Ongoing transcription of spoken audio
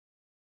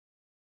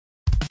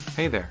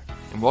Hey there,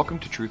 and welcome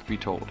to Truth Be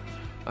Told,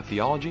 a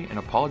theology and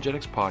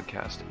apologetics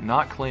podcast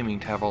not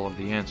claiming to have all of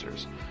the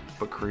answers,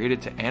 but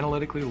created to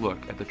analytically look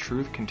at the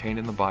truth contained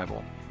in the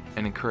Bible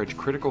and encourage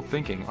critical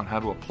thinking on how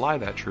to apply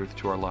that truth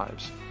to our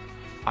lives.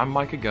 I'm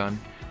Micah Gunn,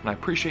 and I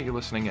appreciate you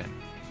listening in.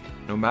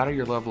 No matter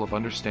your level of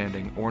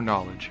understanding or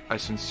knowledge, I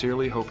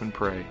sincerely hope and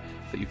pray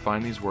that you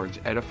find these words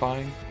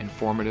edifying,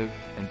 informative,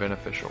 and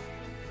beneficial.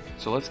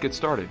 So let's get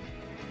started.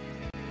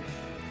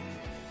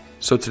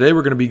 So today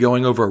we're going to be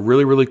going over a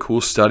really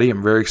cool study.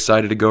 I'm very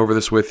excited to go over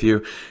this with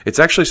you. It's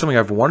actually something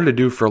I've wanted to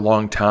do for a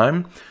long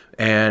time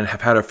and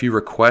have had a few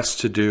requests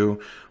to do,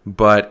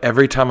 but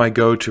every time I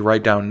go to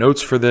write down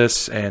notes for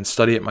this and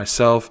study it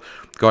myself,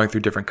 going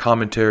through different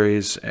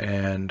commentaries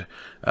and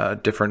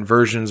different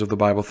versions of the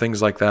Bible,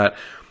 things like that,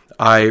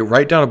 I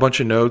write down a bunch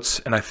of notes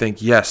and I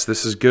think, yes,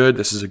 this is good.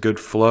 This is a good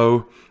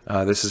flow.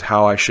 This is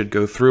how I should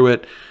go through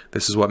it.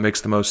 This is what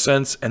makes the most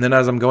sense. And then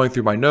as I'm going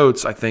through my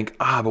notes, I think,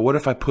 but what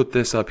if I put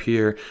this up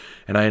here?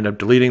 And I end up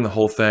deleting the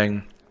whole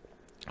thing,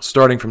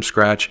 starting from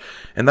scratch.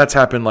 And that's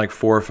happened like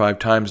 4 or 5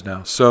 times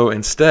now. So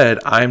instead,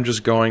 I'm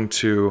just going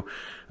to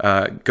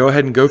go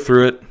ahead and go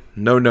through it.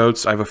 No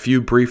notes. I have a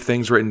few brief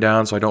things written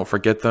down so I don't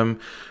forget them,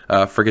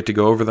 forget to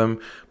go over them.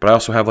 But I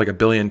also have like a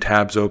billion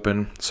tabs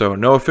open. So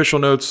no official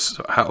notes.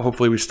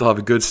 Hopefully we still have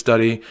a good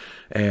study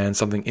and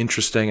something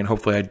interesting, and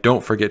hopefully I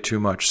don't forget too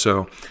much.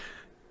 So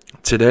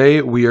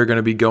today we are going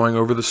to be going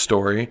over the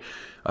story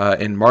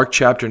in Mark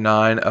chapter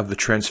 9 of the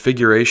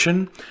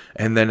Transfiguration,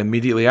 and then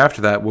immediately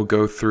after that we'll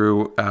go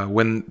through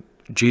when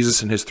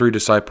Jesus and his 3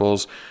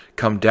 disciples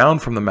come down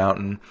from the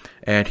mountain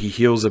and he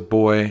heals a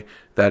boy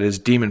that is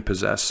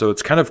demon-possessed. So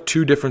it's kind of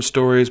 2 different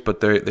stories, but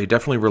they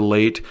definitely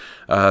relate.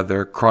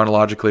 They're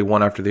chronologically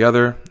one after the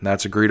other, and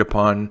that's agreed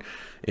upon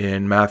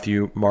in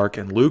Matthew, Mark,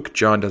 and Luke.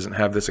 John doesn't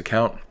have this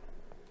account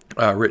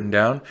written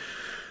down.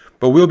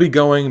 But we'll be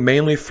going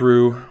mainly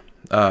through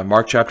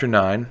Mark chapter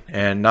 9,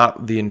 and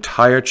not the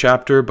entire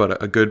chapter,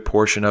 but a good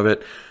portion of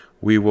it.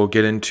 We will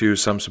get into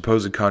some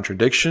supposed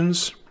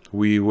contradictions.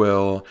 We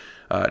will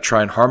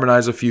try and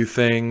harmonize a few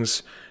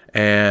things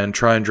and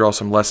try and draw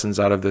some lessons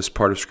out of this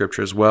part of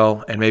Scripture as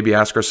well, and maybe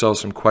ask ourselves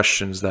some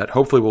questions that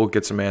hopefully we'll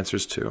get some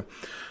answers to.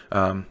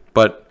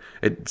 But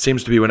it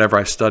seems to be whenever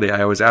I study,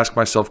 I always ask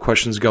myself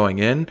questions going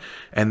in,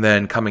 and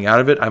then coming out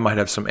of it, I might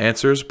have some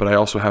answers, but I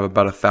also have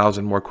about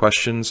 1,000 more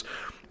questions,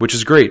 which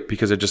is great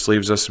because it just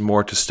leaves us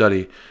more to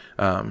study.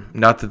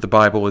 Not that the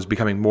Bible is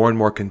becoming more and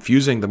more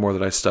confusing the more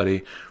that I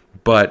study,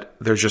 but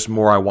there's just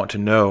more I want to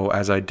know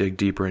as I dig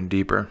deeper and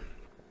deeper.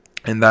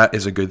 And that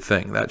is a good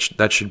thing.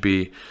 That should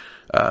be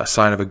a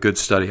sign of a good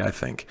study, I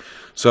think.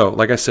 So,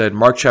 like I said,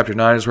 Mark chapter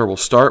 9 is where we'll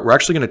start. We're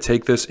actually going to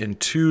take this in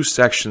 2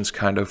 sections,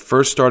 kind of.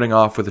 First starting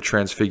off with the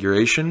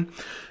Transfiguration,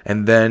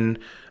 and then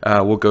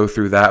we'll go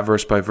through that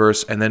verse by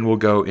verse, and then we'll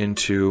go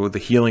into the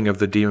healing of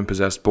the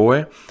demon-possessed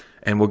boy,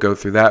 and we'll go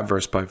through that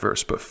verse by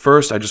verse. But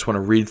first, I just want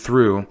to read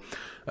through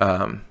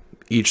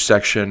each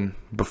section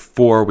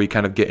before we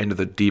kind of get into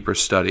the deeper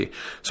study.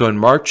 So in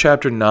Mark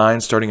chapter 9,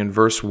 starting in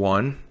verse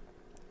 1,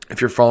 if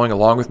you're following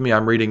along with me,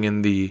 I'm reading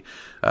in the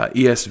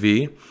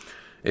ESV.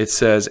 It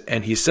says,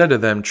 "And he said to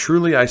them,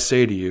 'Truly I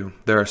say to you,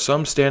 there are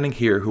some standing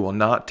here who will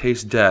not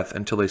taste death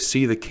until they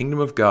see the kingdom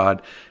of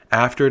God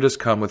after it has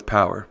come with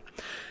power.'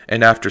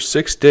 And after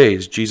 6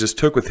 days, Jesus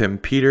took with him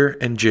Peter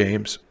and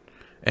James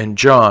and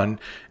John,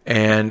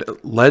 and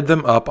led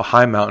them up a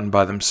high mountain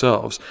by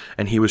themselves.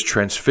 And he was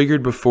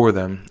transfigured before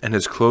them, and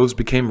his clothes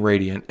became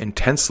radiant,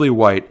 intensely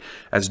white,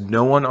 as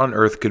no one on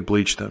earth could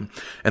bleach them.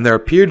 And there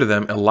appeared to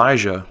them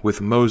Elijah with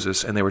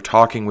Moses, and they were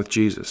talking with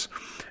Jesus.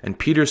 And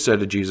Peter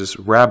said to Jesus,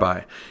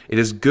 'Rabbi, it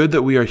is good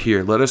that we are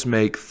here. Let us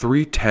make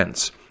 3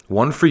 tents,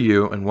 one for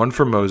you, and one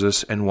for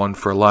Moses, and one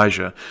for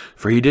Elijah.'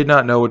 For he did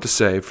not know what to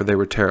say, for they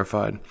were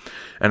terrified.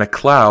 And a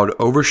cloud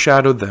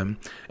overshadowed them,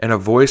 and a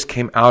voice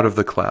came out of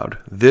the cloud,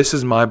 'This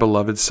is my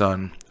beloved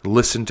Son,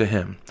 listen to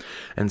him.'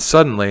 And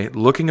suddenly,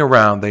 looking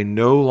around, they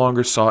no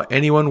longer saw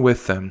anyone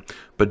with them,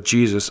 but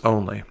Jesus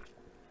only."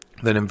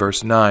 Then in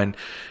verse 9,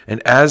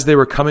 "And as they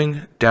were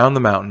coming down the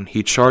mountain,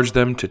 he charged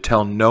them to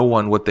tell no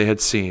one what they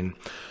had seen,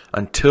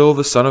 until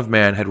the Son of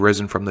Man had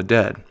risen from the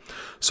dead.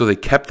 So they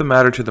kept the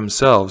matter to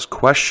themselves,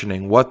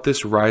 questioning what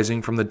this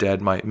rising from the dead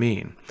might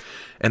mean.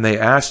 And they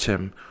asked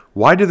him,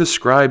 'Why do the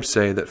scribes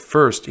say that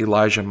first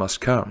Elijah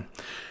must come?'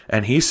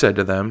 And he said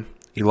to them,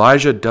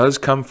 'Elijah does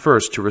come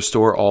first to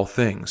restore all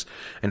things.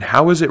 And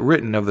how is it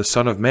written of the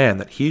Son of Man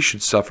that he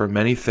should suffer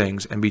many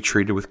things and be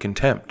treated with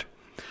contempt?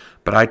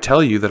 But I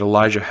tell you that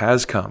Elijah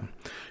has come,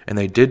 and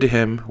they did to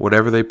him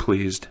whatever they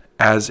pleased,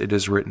 as it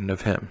is written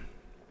of him.'"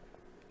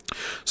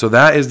 So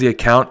that is the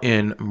account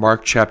in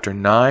Mark chapter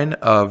 9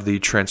 of the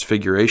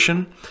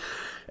Transfiguration.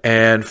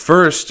 And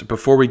first,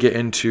 before we get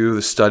into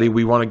the study,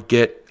 we want to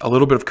get a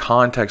little bit of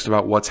context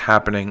about what's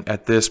happening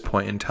at this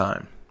point in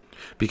time.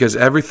 because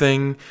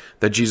everything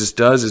that Jesus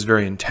does is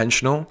very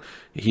intentional.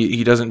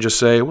 He doesn't just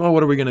say, well,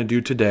 what are we going to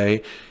do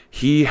today?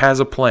 He has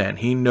a plan.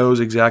 He knows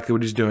exactly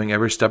what he's doing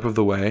every step of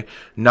the way.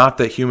 Not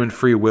that human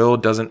free will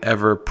doesn't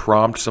ever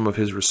prompt some of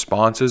his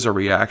responses or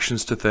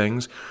reactions to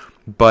things,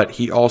 but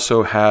he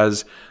also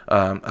has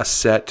a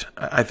set.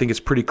 I think it's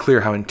pretty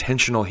clear how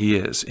intentional he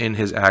is in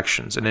his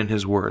actions and in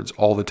his words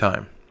all the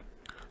time.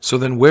 So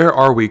then where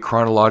are we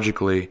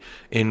chronologically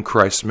in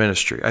Christ's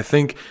ministry? I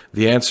think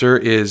the answer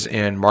is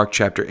in Mark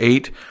chapter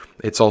 8.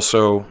 It's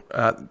also,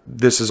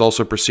 this is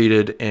also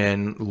preceded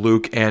in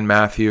Luke and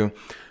Matthew.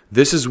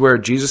 This is where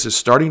Jesus is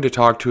starting to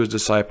talk to his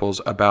disciples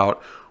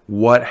about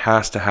what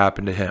has to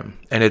happen to him.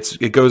 And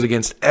it goes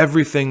against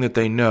everything that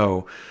they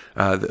know.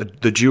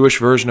 The Jewish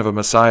version of a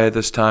Messiah at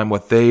this time,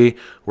 what they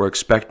were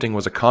expecting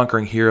was a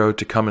conquering hero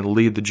to come and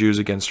lead the Jews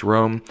against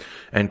Rome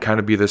and kind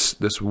of be this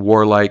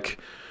warlike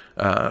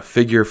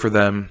figure for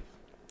them,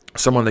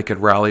 someone they could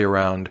rally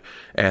around,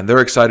 and they're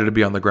excited to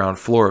be on the ground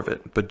floor of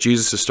it. But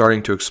Jesus is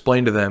starting to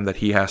explain to them that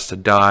he has to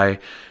die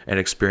and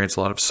experience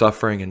a lot of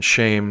suffering and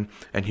shame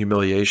and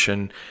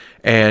humiliation.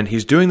 And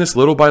he's doing this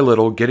little by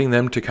little, getting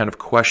them to kind of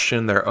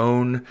question their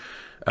own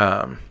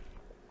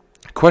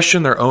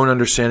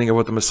understanding of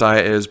what the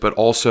Messiah is, but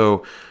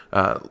also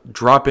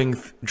dropping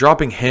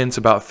hints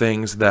about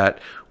things that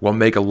will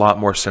make a lot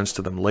more sense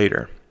to them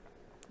later.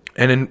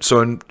 And in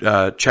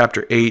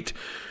chapter 8,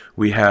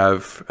 we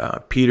have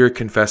Peter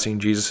confessing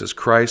Jesus as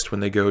Christ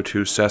when they go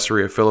to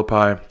Caesarea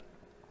Philippi.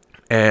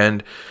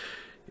 And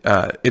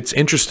it's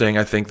interesting,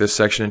 I think, this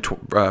section in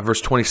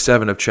verse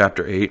 27 of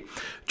chapter 8.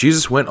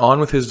 Jesus went on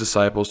with his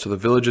disciples to the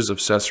villages of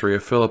Caesarea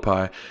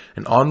Philippi,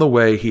 and on the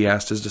way he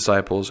asked his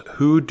disciples,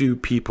 "Who do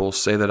people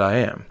say that I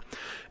am?"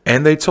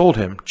 And they told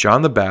him,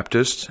 "John the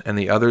Baptist, and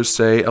the others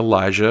say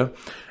Elijah,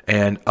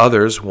 and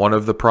others one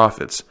of the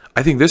prophets."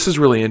 I think this is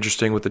really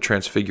interesting with the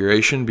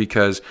Transfiguration,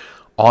 because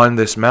on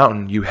this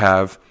mountain you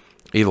have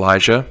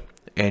Elijah,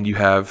 and you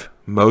have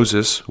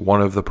Moses,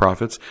 one of the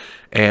prophets,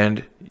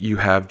 and you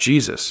have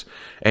Jesus.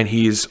 And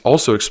he's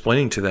also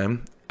explaining to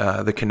them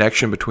the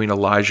connection between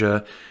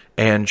Elijah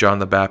and John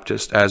the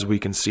Baptist, as we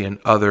can see in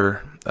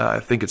other, I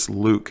think it's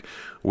Luke,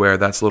 where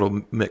that's a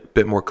little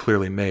bit more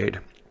clearly made.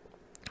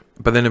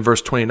 But then in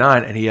verse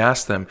 29, and he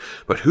asked them,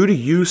 "But who do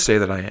you say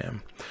that I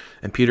am?"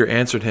 And Peter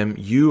answered him,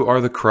 "You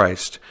are the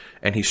Christ."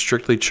 And he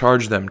strictly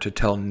charged them to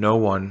tell no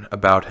one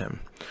about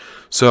him.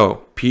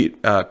 So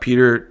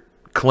Peter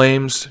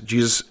claims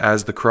Jesus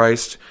as the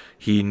Christ.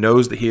 He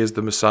knows that he is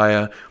the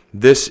Messiah.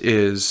 This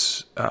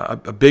is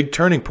a big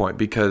turning point,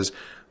 because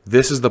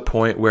this is the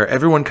point where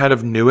everyone kind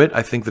of knew it.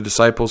 I think the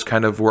disciples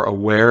kind of were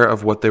aware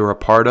of what they were a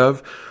part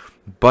of.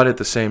 But at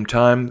the same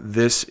time,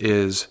 this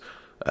is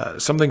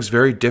something's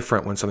very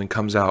different when something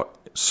comes out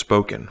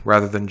spoken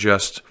rather than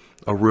just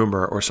a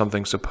rumor or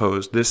something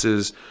supposed. This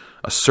is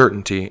a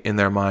certainty in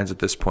their minds at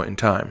this point in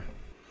time.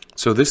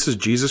 So this is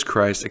Jesus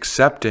Christ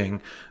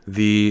accepting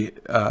the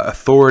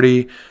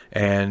authority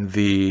and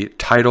the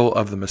title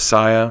of the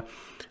Messiah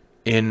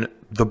in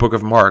the book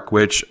of Mark,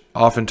 which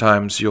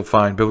oftentimes you'll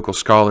find biblical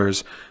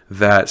scholars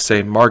that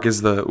say Mark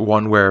is the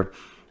one where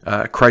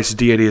Christ's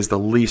deity is the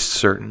least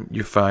certain.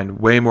 You find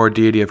way more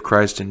deity of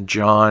Christ in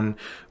John,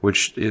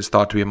 which is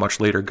thought to be a much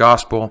later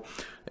gospel.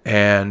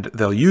 And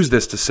they'll use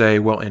this to say,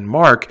 well, in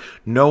Mark,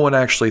 no one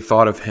actually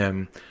thought of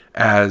him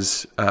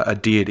as a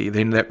deity.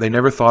 They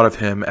never thought of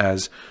him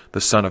as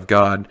the Son of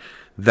God.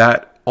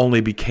 That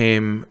only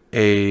became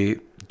a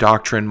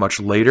doctrine much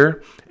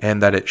later,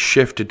 and that it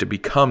shifted to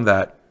become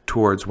that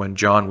towards when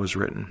John was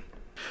written.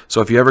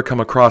 So if you ever come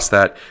across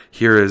that,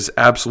 here is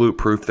absolute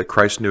proof that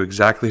Christ knew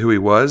exactly who he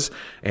was,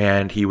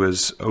 and he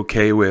was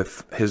okay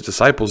with his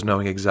disciples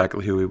knowing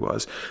exactly who he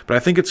was. But I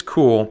think it's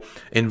cool,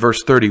 in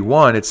verse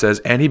 31, it says,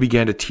 "And he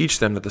began to teach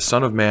them that the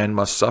Son of Man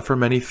must suffer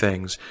many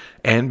things,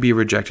 and be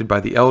rejected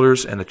by the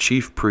elders and the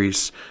chief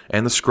priests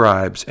and the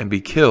scribes, and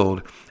be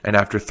killed, and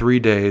after 3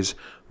 days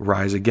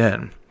rise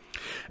again."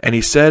 And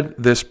he said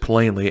this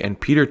plainly, and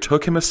Peter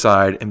took him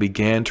aside and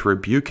began to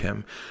rebuke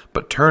him.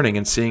 But turning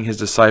and seeing his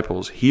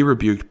disciples, he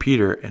rebuked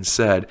Peter and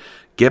said,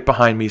 "Get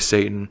behind me,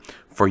 Satan,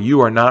 for you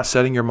are not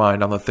setting your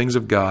mind on the things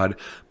of God,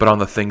 but on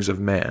the things of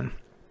man."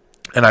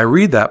 And I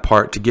read that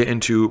part to get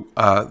into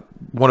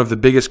one of the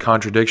biggest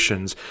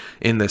contradictions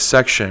in this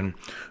section,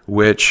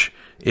 which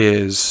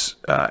is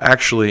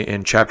actually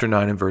in chapter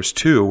 9 and verse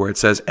 2, where it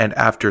says, "And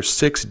after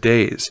 6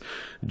 days,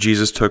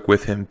 Jesus took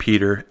with him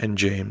Peter and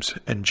James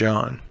and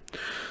John."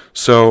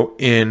 So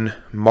in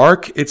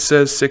Mark, it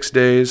says 6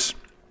 days.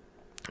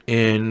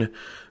 In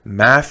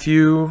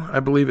Matthew, I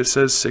believe it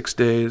says 6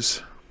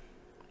 days.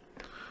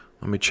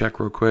 Let me check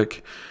real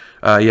quick.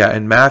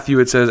 In Matthew,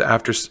 it says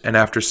after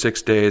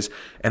 6 days.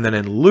 And then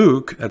in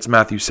Luke, that's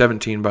Matthew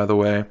 17, by the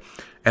way.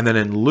 And then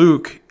in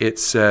Luke, it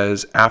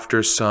says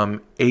after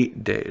some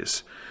 8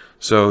 days.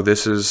 So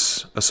this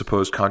is a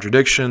supposed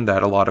contradiction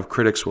that a lot of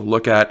critics will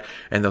look at,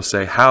 and they'll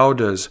say, how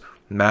does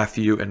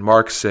Matthew and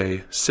Mark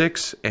say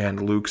 6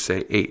 and Luke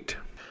say 8?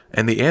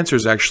 And the answer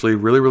is actually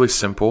really, really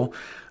simple.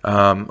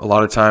 A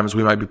lot of times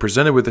we might be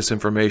presented with this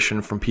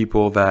information from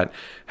people that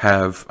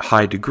have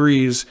high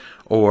degrees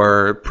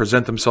or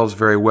present themselves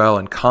very well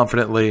and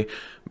confidently,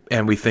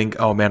 and we think,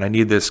 oh man, I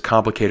need this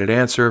complicated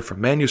answer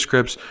from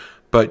manuscripts,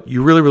 but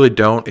you really, really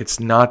don't. It's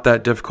not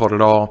that difficult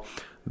at all.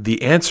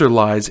 The answer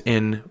lies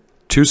in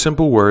two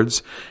simple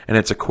words, and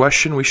it's a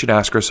question we should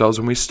ask ourselves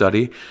when we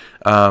study.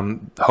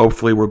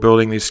 Hopefully we're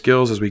building these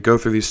skills as we go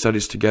through these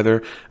studies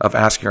together of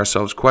asking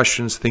ourselves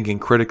questions, thinking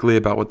critically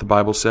about what the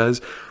Bible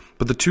says.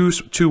 But the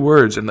two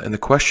words and the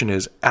question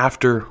is,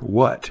 after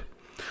what?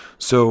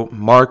 So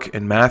Mark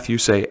and Matthew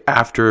say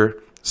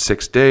after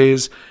 6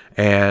 days,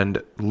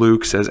 and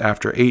Luke says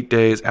after 8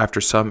 days, after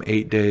some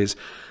 8 days.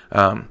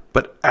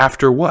 But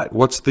after what?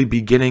 What's the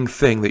beginning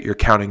thing that you're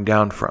counting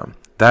down from?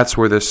 That's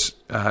where this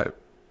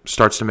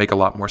starts to make a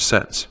lot more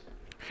sense.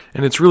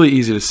 And it's really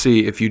easy to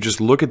see if you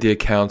just look at the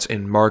accounts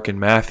in Mark and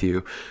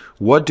Matthew,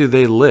 what do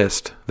they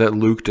list that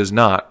Luke does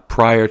not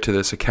prior to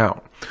this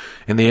account?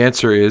 And the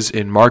answer is,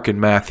 in Mark and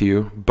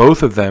Matthew,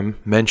 both of them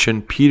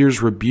mention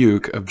Peter's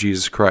rebuke of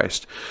Jesus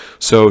Christ.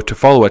 So to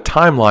follow a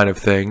timeline of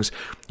things,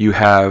 you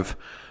have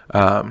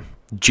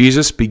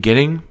Jesus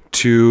beginning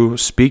to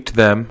speak to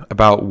them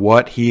about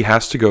what he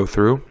has to go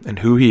through and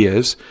who he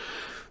is.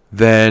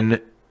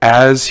 Then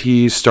as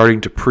he's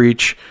starting to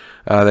preach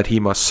that he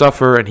must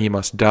suffer and he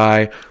must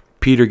die,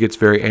 Peter gets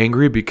very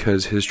angry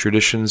because his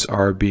traditions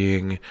are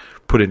being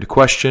put into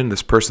question.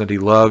 This person that he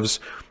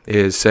loves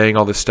is saying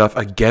all this stuff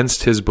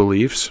against his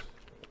beliefs,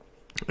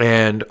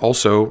 and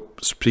also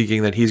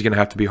speaking that he's going to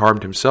have to be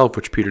harmed himself,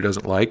 which Peter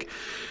doesn't like.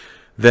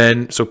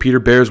 So Peter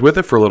bears with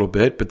it for a little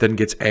bit, but then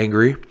gets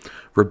angry,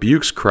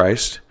 rebukes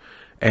Christ,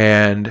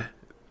 and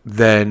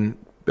then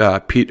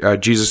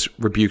Jesus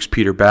rebukes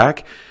Peter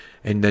back,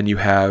 and then you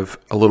have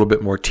a little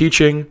bit more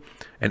teaching.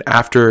 And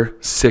after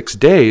 6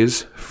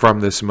 days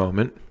from this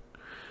moment,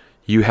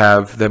 you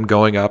have them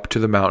going up to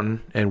the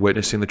mountain and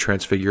witnessing the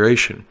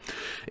Transfiguration.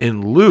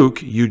 In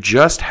Luke, you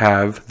just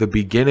have the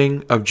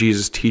beginning of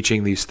Jesus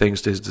teaching these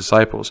things to his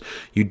disciples.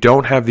 You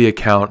don't have the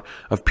account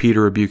of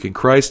Peter rebuking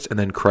Christ and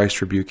then Christ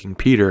rebuking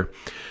Peter.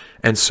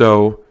 And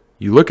so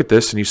you look at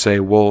this and you say,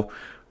 well,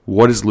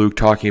 what is Luke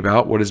talking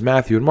about? What is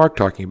Matthew and Mark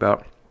talking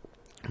about?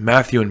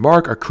 Matthew and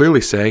Mark are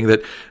clearly saying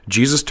that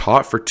Jesus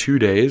taught for 2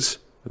 days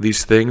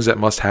these things that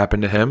must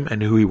happen to him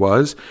and who he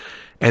was,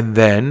 and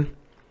then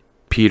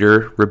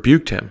Peter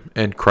rebuked him,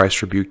 and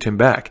Christ rebuked him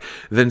back.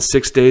 Then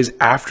 6 days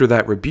after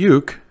that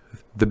rebuke,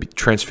 the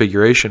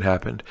Transfiguration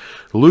happened.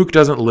 Luke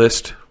doesn't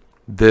list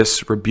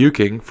this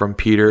rebuking from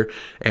Peter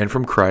and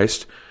from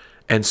Christ,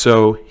 and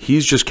so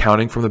he's just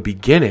counting from the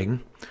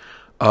beginning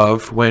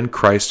of when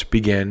Christ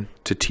began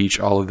to teach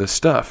all of this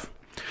stuff.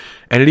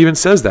 And it even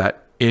says that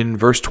in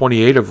verse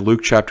 28 of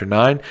Luke chapter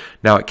 9,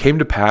 now it came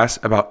to pass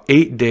about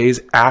 8 days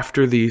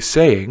after these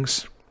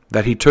sayings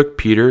that he took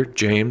Peter,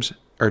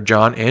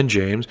 John and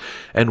James,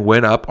 and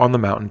went up on the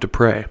mountain to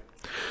pray.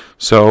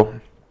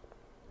 So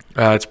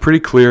it's pretty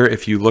clear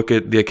if you look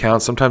at the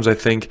accounts. Sometimes I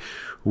think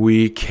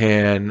we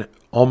can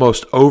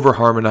almost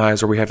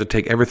over-harmonize, or we have to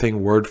take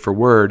everything word for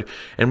word,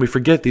 and we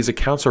forget these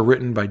accounts are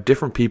written by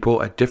different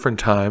people at different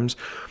times.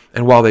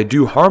 And while they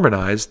do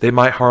harmonize, they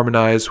might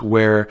harmonize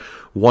where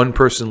one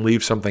person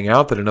leaves something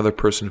out that another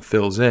person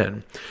fills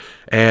in.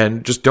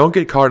 And just don't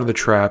get caught in the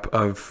trap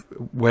of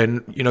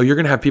when, you're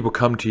going to have people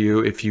come to you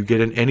if you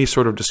get in any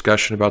sort of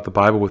discussion about the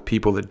Bible with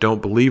people that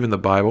don't believe in the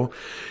Bible.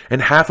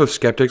 And half of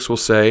skeptics will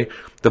say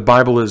the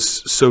Bible is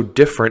so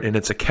different in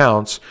its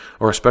accounts,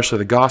 or especially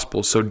the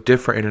gospel, so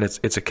different in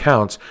its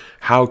accounts.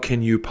 How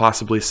can you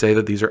possibly say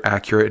that these are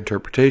accurate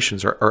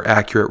interpretations or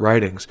accurate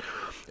writings?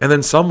 And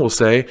then some will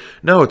say,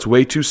 no, it's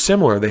way too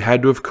similar. They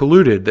had to have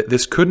colluded. That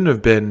this couldn't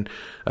have been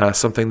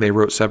something they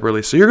wrote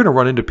separately. So you're going to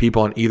run into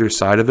people on either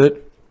side of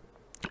it,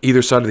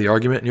 either side of the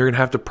argument, and you're going to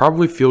have to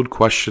probably field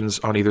questions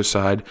on either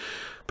side.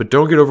 But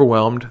don't get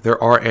overwhelmed.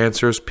 There are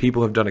answers.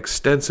 People have done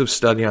extensive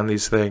study on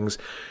these things,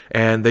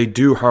 and they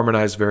do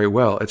harmonize very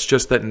well. It's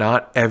just that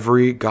not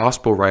every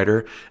gospel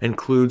writer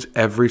includes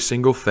every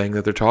single thing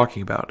that they're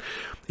talking about.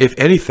 If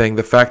anything,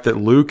 the fact that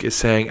Luke is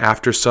saying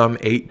after some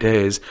 8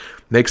 days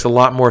makes a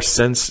lot more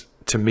sense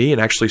to me and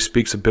actually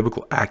speaks of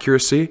biblical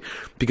accuracy,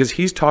 because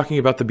he's talking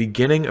about the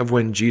beginning of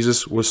when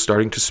Jesus was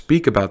starting to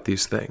speak about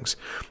these things.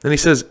 And he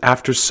says,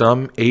 after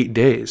some 8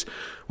 days.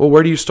 Well,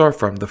 where do you start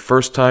from? The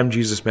first time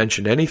Jesus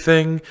mentioned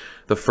anything?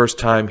 The first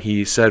time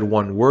he said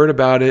one word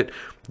about it?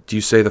 Do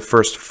you say the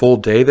first full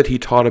day that he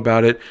taught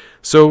about it?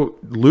 So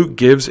Luke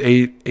gives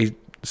a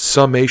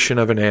summation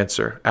of an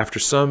answer after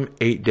some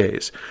 8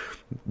 days.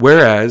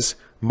 Whereas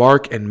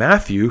Mark and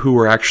Matthew, who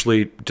were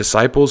actually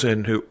disciples,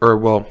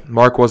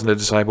 Mark wasn't a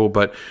disciple,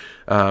 but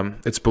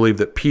it's believed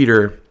that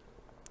Peter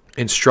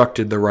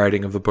instructed the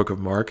writing of the book of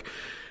Mark.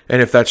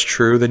 And if that's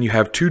true, then you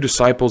have two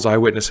disciples'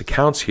 eyewitness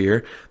accounts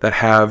here that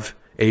have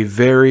a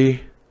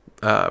very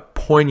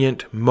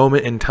poignant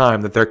moment in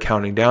time that they're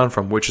counting down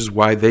from, which is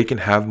why they can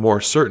have more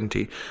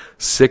certainty.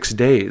 6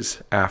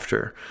 days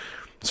after.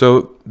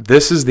 So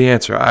this is the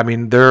answer. I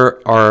mean,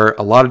 there are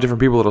a lot of different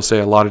people that'll say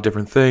a lot of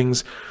different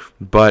things,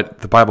 but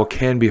the Bible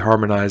can be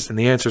harmonized, and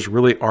the answers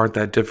really aren't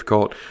that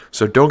difficult.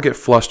 So don't get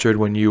flustered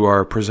when you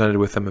are presented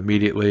with them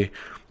immediately.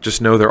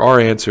 Just know there are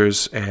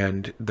answers,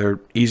 and they're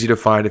easy to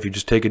find if you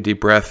just take a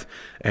deep breath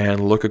and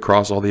look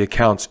across all the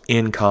accounts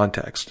in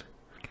context.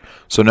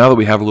 So now that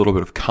we have a little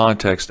bit of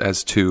context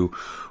as to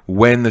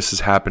when this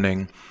is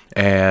happening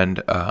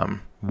and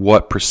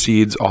what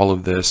precedes all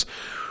of this,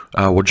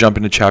 we'll jump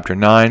into chapter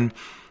 9,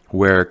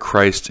 where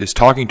Christ is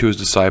talking to his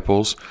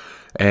disciples,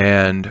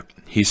 and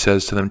he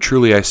says to them,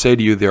 "Truly I say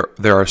to you,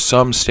 there are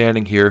some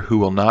standing here who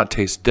will not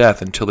taste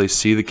death until they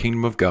see the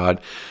kingdom of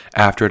God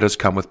after it has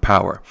come with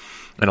power."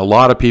 And a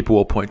lot of people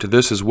will point to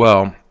this as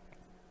well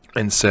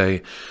and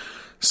say,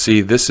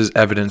 see, this is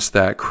evidence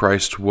that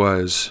Christ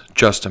was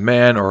just a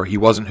man, or he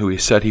wasn't who he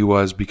said he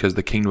was, because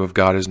the kingdom of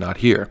God is not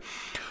here.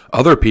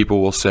 Other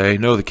people will say,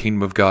 no, the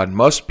kingdom of God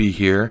must be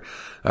here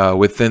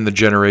within the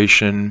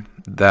generation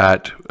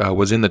that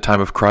was in the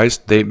time of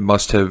Christ. They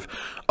must have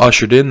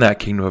ushered in that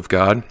kingdom of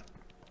God.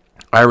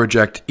 I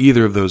reject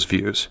either of those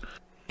views.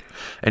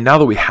 And now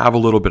that we have a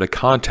little bit of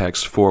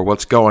context for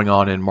what's going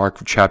on in Mark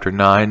chapter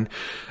 9,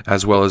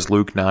 as well as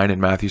Luke 9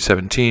 and Matthew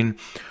 17,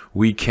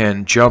 we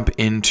can jump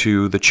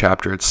into the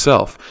chapter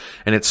itself.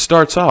 And it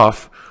starts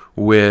off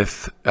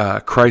with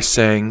Christ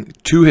saying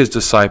to his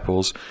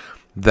disciples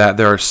that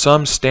there are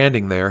some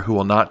standing there who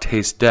will not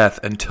taste death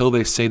until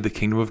they see the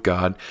kingdom of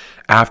God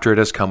after it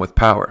has come with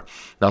power.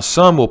 Now,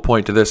 some will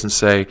point to this and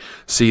say,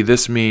 see,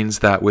 this means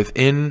that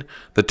within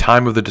the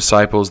time of the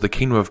disciples, the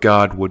kingdom of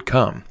God would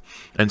come.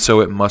 And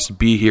so it must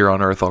be here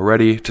on earth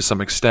already to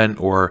some extent,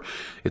 or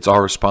it's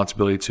our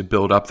responsibility to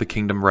build up the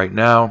kingdom right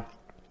now.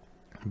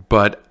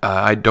 But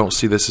I don't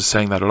see this as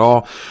saying that at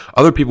all.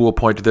 Other people will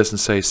point to this and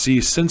say, see,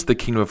 since the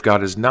kingdom of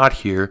God is not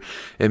here,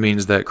 it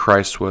means that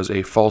Christ was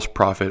a false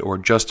prophet or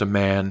just a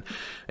man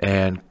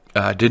and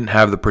didn't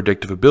have the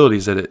predictive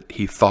abilities that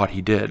he thought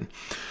he did.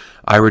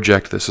 I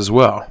reject this as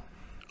well.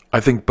 I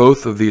think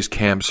both of these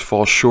camps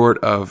fall short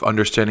of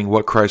understanding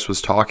what Christ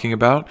was talking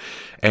about,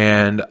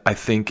 and I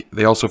think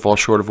they also fall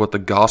short of what the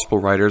gospel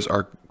writers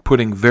are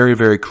putting very,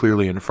 very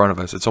clearly in front of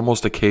us. It's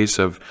almost a case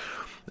of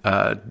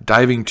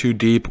diving too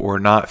deep or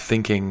not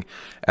thinking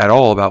at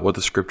all about what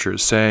the scripture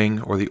is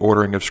saying or the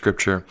ordering of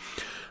scripture.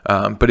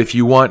 But if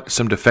you want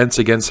some defense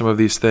against some of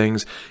these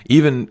things,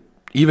 even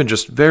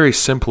just very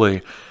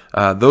simply,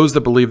 those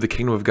that believe the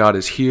kingdom of God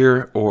is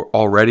here or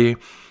already,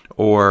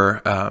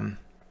 or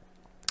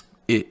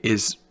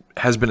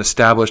has been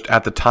established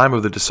at the time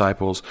of the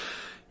disciples,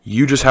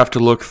 you just have to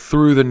look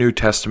through the New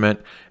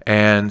Testament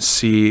and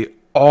see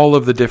all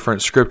of the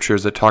different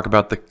scriptures that talk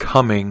about the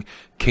coming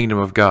kingdom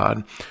of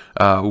God.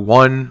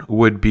 One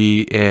would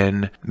be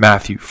in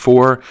Matthew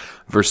 4,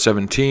 verse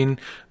 17.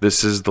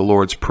 This is the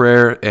Lord's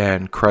Prayer,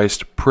 and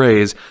Christ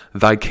prays,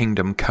 "Thy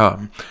kingdom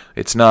come."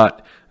 It's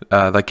not,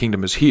 "Thy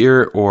kingdom is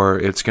here," or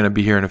 "It's going to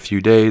be here in a few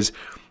days."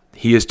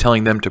 He is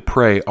telling them to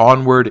pray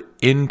onward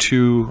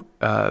into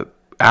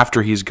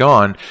after he's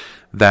gone,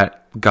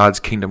 that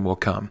God's kingdom will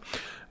come.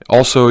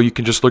 Also, you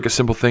can just look at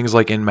simple things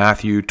like in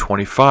Matthew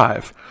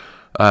 25.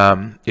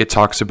 It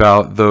talks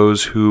about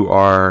those who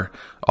are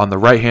on the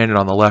right hand and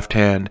on the left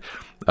hand.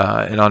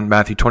 And on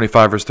Matthew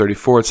 25, verse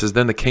 34, it says,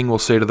 "Then the king will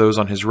say to those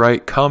on his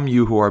right, 'Come,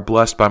 you who are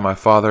blessed by my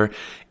Father,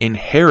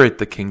 inherit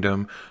the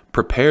kingdom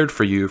prepared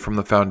for you from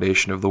the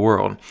foundation of the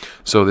world.'"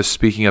 So this,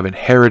 speaking of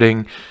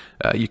inheriting,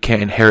 you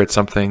can't inherit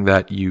something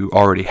that you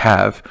already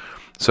have.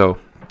 So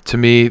to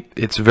me,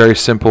 it's very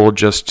simple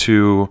just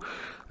to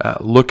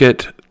look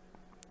at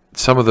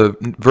some of the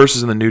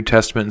verses in the New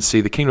Testament and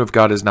see the kingdom of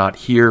God is not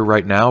here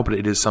right now, but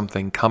it is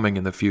something coming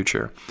in the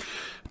future.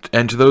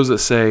 And to those that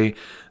say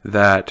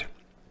that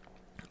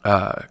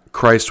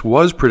Christ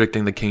was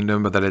predicting the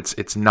kingdom, but that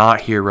it's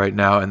not here right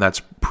now, and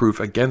that's proof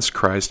against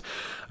Christ,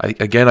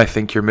 I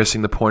think you're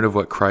missing the point of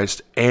what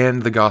Christ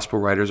and the gospel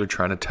writers are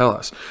trying to tell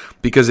us.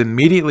 Because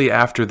immediately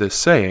after this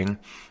saying,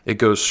 it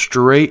goes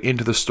straight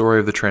into the story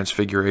of the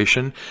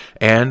Transfiguration.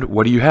 And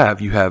what do you have?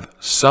 You have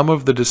some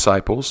of the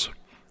disciples.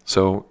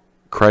 So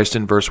Christ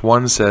in verse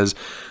 1 says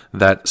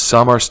that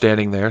some are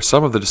standing there,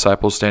 some of the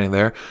disciples standing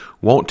there,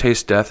 won't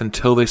taste death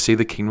until they see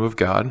the kingdom of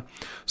God.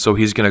 So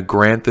he's going to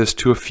grant this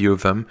to a few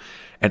of them.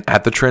 And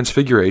at the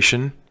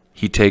Transfiguration,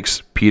 he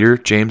takes Peter,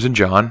 James, and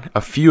John,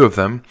 a few of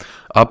them,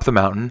 up the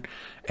mountain,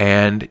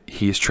 and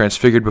he's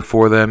transfigured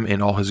before them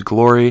in all his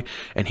glory,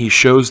 and he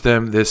shows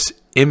them this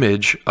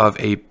image of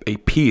a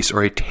piece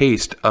or a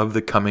taste of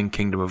the coming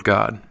kingdom of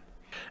God.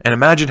 And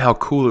imagine how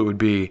cool it would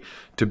be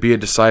to be a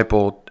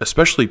disciple,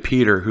 especially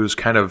Peter, who's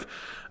kind of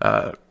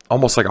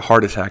almost like a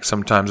heart attack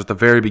sometimes. At the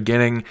very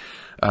beginning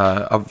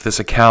of this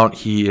account,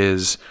 he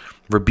is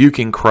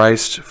rebuking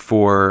Christ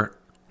for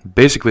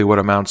basically what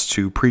amounts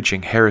to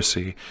preaching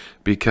heresy,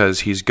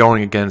 because he's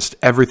going against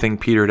everything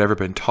Peter had ever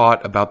been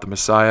taught about the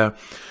Messiah.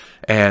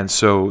 And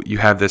so you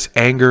have this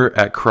anger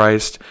at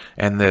Christ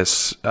and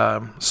this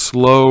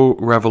slow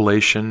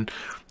revelation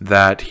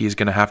that he's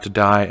going to have to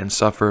die and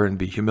suffer and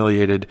be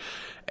humiliated.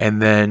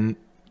 And then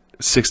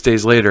 6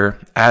 days later,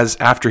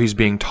 after he's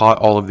being taught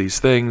all of these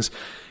things,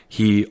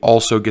 he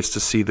also gets to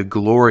see the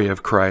glory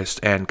of Christ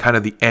and kind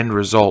of the end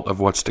result of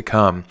what's to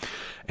come.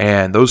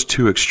 And those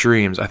two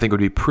extremes, I think, would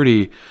be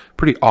pretty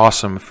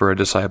awesome for a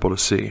disciple to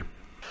see.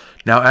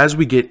 Now, as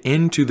we get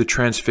into the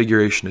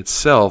Transfiguration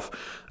itself,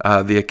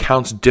 the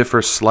accounts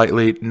differ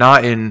slightly,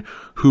 not in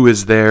who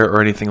is there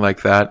or anything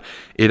like that.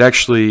 It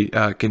actually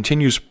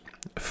continues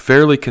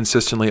fairly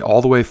consistently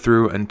all the way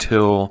through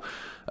until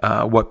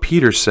what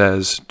Peter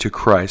says to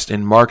Christ.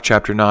 In Mark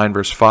chapter 9,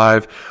 verse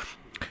 5,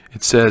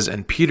 it says,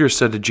 "And Peter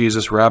said to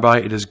Jesus, 'Rabbi,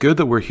 it is good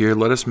that we're here.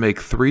 Let us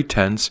make 3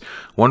 tents,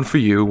 one for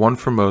you, one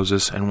for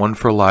Moses, and one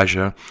for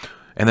Elijah.'"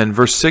 And then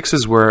verse 6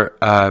 is where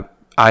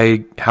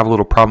I have a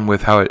little problem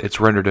with how it's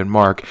rendered in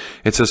Mark.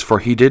 It says, "For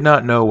he did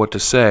not know what to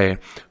say,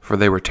 for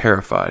they were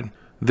terrified."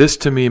 This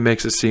to me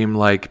makes it seem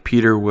like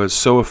Peter was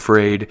so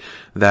afraid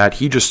that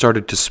he just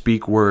started to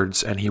speak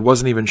words, and he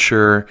wasn't even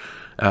sure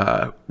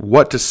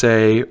what to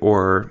say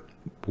or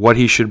what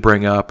he should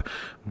bring up.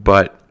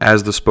 But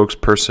as the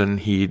spokesperson,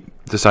 he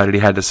decided he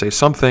had to say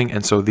something,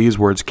 and so these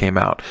words came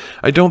out.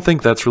 I don't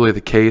think that's really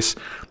the case.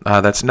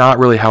 That's not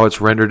really how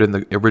it's rendered in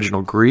the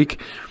original Greek.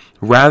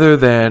 Rather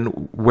than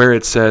where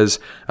it says,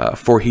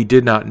 "For he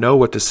did not know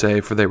what to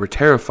say, for they were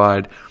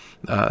terrified,"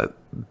 I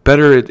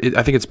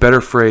think it's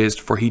better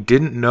phrased, "For he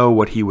didn't know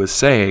what he was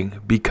saying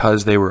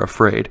because they were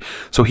afraid."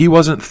 So he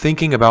wasn't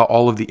thinking about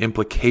all of the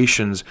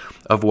implications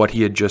of what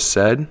he had just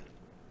said.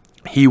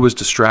 He was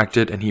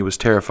distracted and he was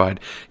terrified.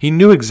 He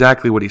knew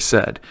exactly what he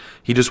said.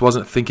 He just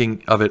wasn't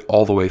thinking of it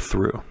all the way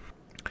through.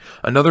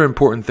 Another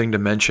important thing to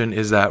mention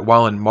is that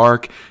while in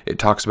Mark it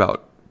talks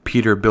about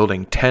Peter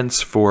building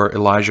tents for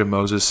Elijah,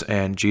 Moses,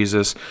 and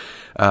Jesus,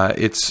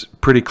 it's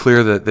pretty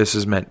clear that this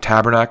is meant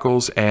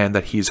tabernacles, and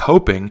that he's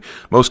hoping,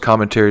 most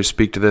commentaries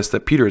speak to this,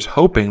 that Peter is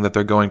hoping that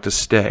they're going to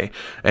stay,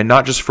 and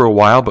not just for a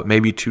while, but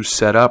maybe to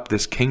set up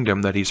this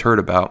kingdom that he's heard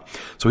about.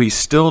 So he's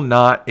still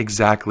not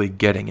exactly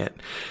getting it.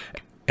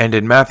 And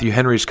in Matthew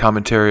Henry's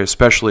commentary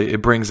especially,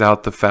 it brings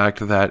out the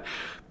fact that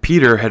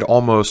Peter had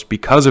almost,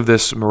 because of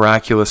this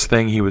miraculous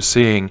thing he was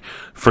seeing,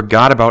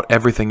 forgot about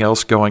everything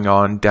else going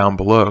on down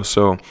below.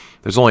 So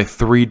there's only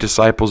 3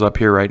 disciples up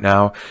here right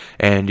now,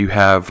 and you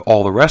have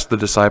all the rest of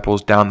the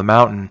disciples down the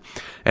mountain.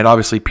 And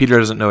obviously Peter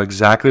doesn't know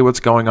exactly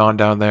what's going on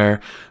down there,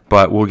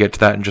 but we'll get to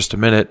that in just a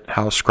minute,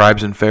 how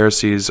scribes and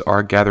Pharisees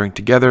are gathering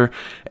together,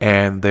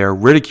 and they're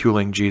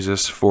ridiculing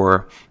Jesus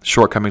for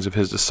shortcomings of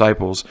his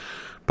disciples.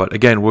 But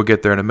again, we'll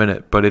get there in a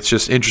minute. But it's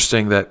just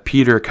interesting that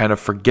Peter kind of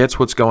forgets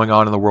what's going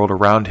on in the world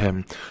around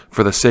him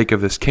for the sake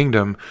of this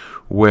kingdom,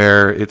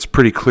 where it's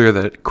pretty clear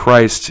that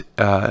Christ,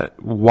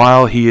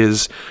 while he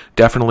is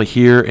definitely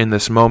here in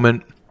this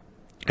moment,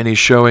 and he's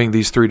showing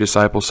these 3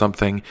 disciples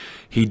something,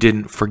 he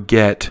didn't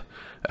forget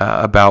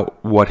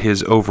about what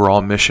his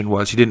overall mission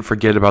was. He didn't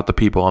forget about the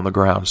people on the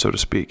ground, so to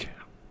speak.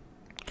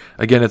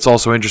 Again, it's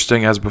also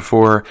interesting, as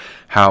before,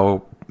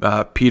 how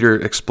Peter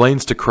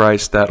explains to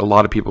Christ that a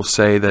lot of people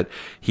say that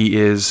he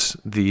is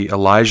the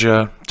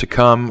Elijah to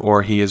come,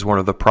 or he is one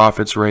of the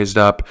prophets raised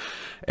up.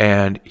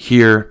 And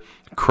here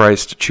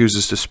Christ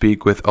chooses to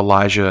speak with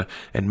Elijah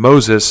and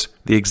Moses,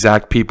 the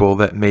exact people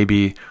that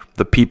maybe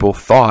the people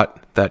thought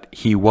that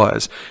he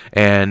was.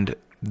 And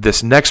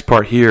this next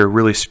part here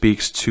really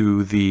speaks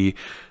to the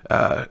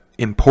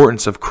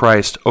importance of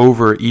Christ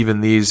over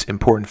even these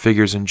important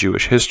figures in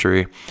Jewish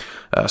history.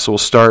 So we'll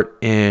start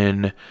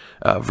in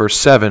verse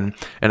 7.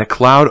 "And a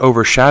cloud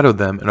overshadowed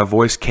them, and a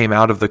voice came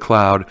out of the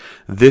cloud,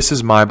 'This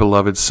is my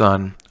beloved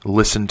Son,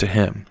 listen to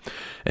him.'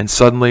 And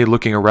suddenly,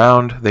 looking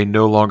around, they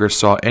no longer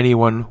saw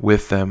anyone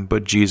with them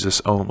but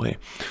Jesus only."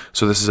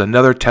 So this is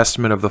another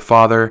testament of the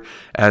Father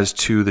as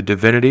to the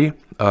divinity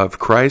of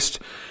Christ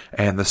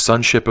and the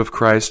sonship of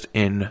Christ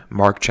in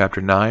Mark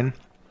chapter 9.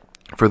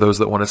 For those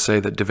that want to say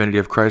that divinity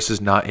of Christ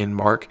is not in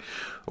Mark,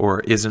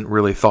 or isn't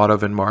really thought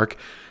of in Mark,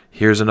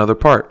 here's another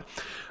part.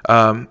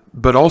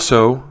 But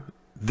also,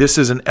 this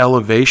is an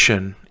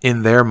elevation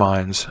in their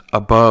minds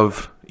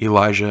above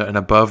Elijah and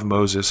above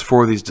Moses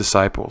for these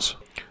disciples.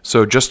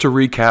 So just to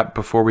recap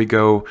before we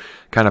go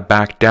kind of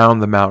back down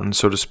the mountain,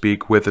 so to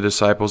speak, with the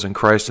disciples and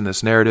Christ in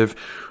this narrative,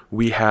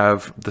 we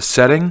have the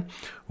setting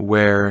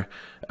where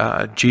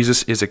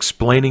Jesus is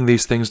explaining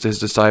these things to his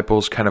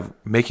disciples, kind of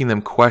making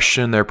them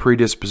question their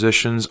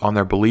predispositions on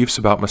their beliefs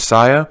about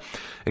Messiah,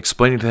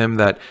 explaining to him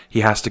that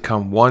he has to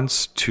come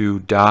once to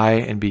die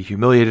and be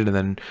humiliated, and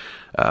then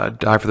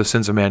die for the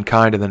sins of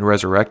mankind, and then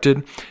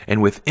resurrected.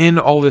 And within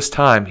all this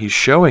time, he's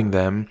showing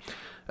them,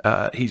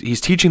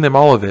 he's teaching them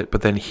all of it,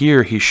 but then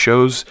here he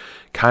shows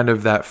kind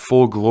of that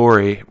full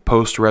glory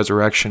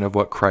post-resurrection of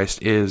what Christ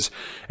is,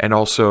 and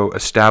also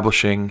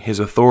establishing his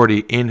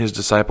authority in his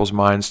disciples'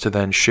 minds to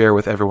then share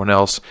with everyone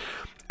else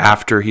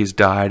after he's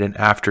died and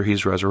after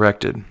he's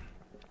resurrected.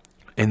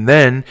 And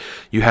then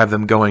you have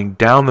them going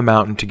down the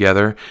mountain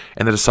together,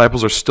 and the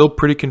disciples are still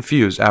pretty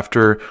confused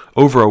after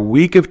over a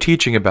week of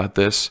teaching about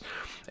this,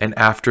 and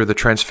after the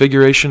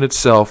Transfiguration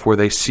itself, where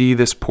they see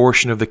this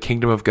portion of the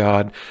kingdom of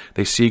God,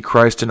 they see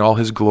Christ in all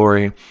his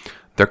glory.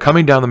 They're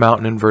coming down the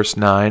mountain in verse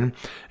 9,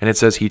 and it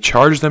says, "He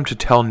charged them to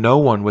tell no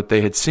one what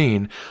they had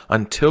seen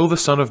until the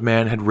Son of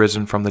Man had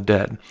risen from the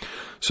dead.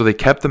 So they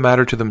kept the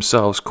matter to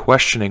themselves,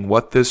 questioning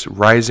what this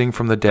rising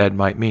from the dead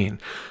might mean."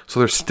 So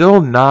they're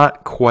still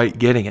not quite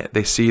getting it.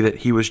 They see that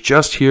he was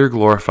just here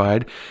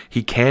glorified.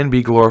 He can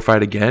be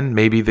glorified again.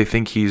 Maybe they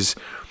think he's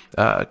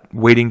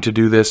waiting to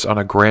do this on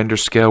a grander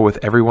scale with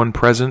everyone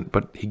present,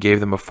 but he gave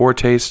them a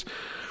foretaste.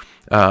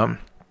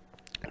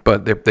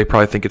 But they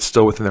probably think it's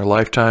still within their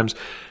lifetimes.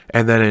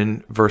 And then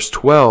in verse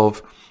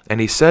 12, and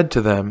he said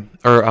to them,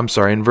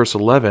 in verse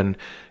 11,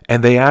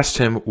 and they asked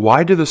him,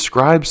 "Why do the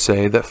scribes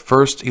say that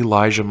first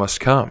Elijah must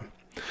come?"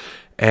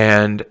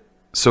 And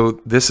so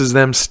this is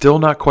them still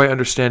not quite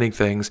understanding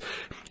things.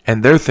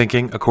 And they're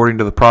thinking, according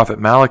to the prophet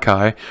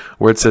Malachi,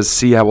 where it says,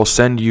 "See, I will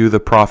send you the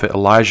prophet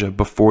Elijah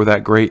before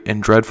that great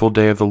and dreadful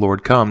day of the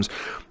Lord comes."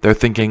 They're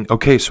thinking,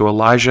 okay, so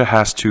Elijah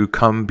has to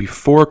come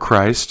before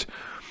Christ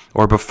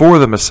or before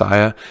the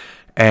Messiah,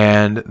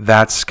 and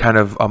that's kind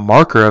of a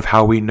marker of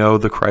how we know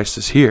the Christ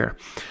is here.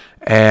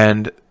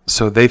 And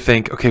so they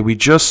think, okay, we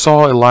just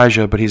saw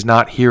Elijah, but he's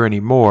not here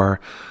anymore.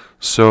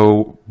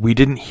 So we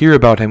didn't hear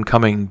about him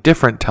coming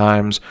different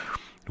times.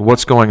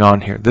 What's going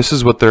on here? This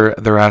is what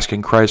they're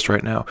asking Christ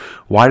right now.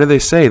 Why do they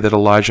say that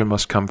Elijah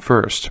must come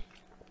first?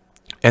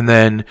 And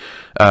then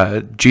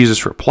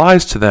Jesus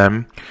replies to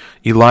them,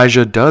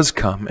 Elijah does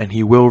come, and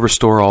he will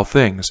restore all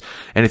things.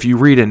 And if you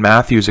read in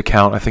Matthew's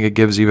account, I think it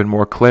gives even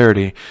more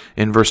clarity.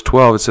 In verse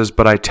 12, it says,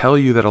 "But I tell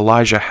you that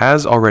Elijah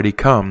has already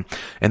come,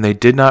 and they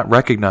did not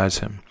recognize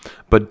him,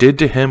 but did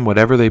to him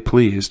whatever they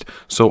pleased.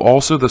 So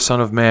also the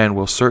Son of Man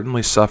will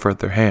certainly suffer at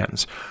their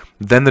hands."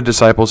 Then the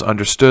disciples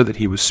understood that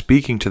he was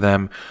speaking to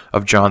them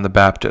of John the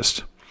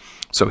Baptist.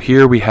 So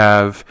here we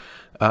have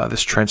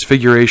this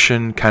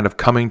transfiguration kind of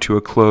coming to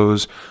a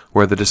close,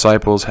 where the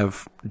disciples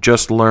have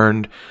just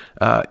learned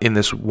in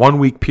this 1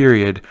 week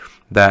period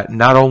that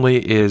not only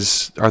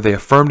are they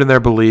affirmed in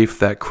their belief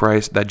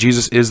that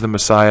Jesus is the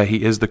Messiah,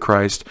 he is the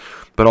Christ,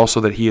 but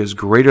also that he is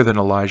greater than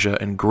Elijah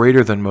and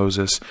greater than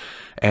Moses,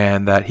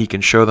 and that he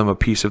can show them a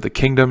piece of the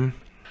kingdom.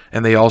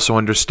 And they also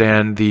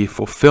understand the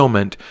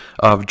fulfillment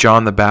of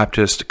John the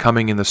Baptist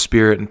coming in the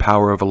spirit and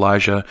power of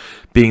Elijah,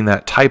 being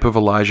that type of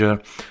Elijah.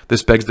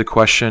 This begs the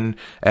question,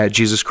 at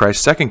Jesus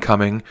Christ's second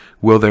coming,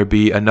 will there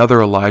be another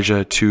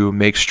Elijah to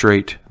make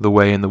straight the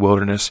way in the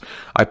wilderness?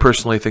 I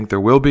personally think there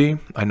will be.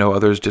 I know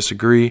others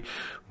disagree,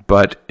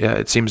 but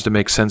it seems to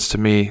make sense to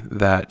me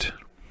that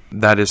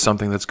that is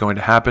something that's going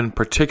to happen,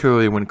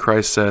 particularly when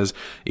Christ says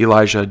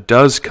Elijah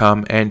does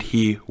come and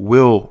he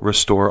will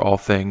restore all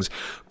things.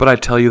 But I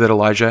tell you that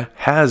Elijah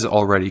has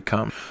already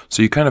come.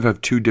 So you kind of have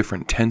two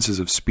different tenses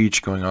of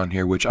speech going on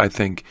here, which I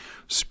think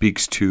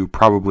speaks to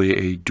probably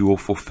a dual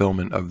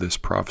fulfillment of this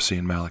prophecy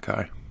in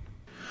Malachi.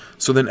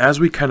 So then as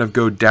we kind of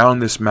go down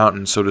this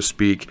mountain, so to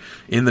speak,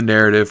 in the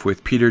narrative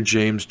with Peter,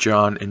 James,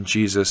 John, and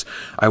Jesus,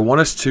 I want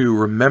us to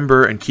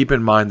remember and keep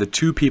in mind the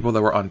two people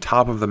that were on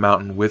top of the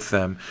mountain with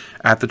them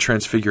at the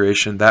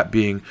Transfiguration, that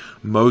being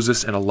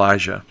Moses and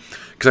Elijah.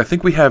 Because I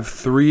think we have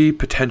three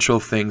potential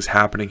things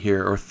happening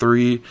here, or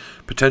three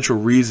potential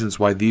reasons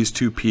why these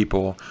two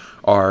people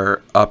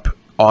are up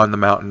on the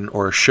mountain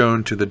or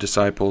shown to the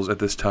disciples at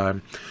this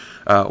time.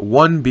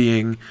 One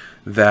being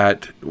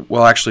that,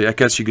 well, actually, I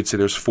guess you could say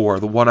there's four.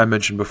 The one I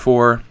mentioned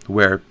before,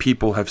 where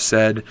people have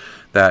said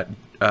that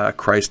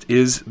Christ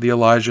is the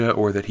Elijah,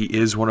 or that he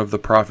is one of the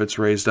prophets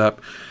raised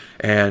up,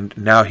 and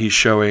now he's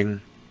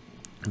showing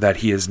that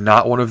he is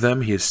not one of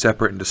them. He is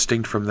separate and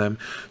distinct from them.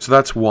 So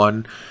that's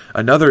one.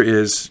 Another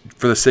is,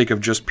 for the sake of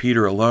just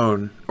Peter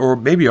alone, or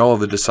maybe all of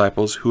the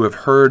disciples who have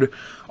heard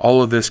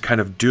all of this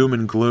kind of doom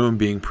and gloom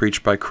being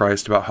preached by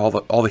Christ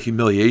about all the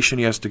humiliation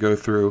he has to go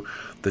through,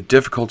 the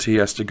difficulty he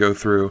has to go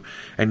through,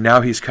 and now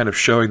he's kind of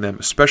showing them,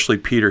 especially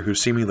Peter, who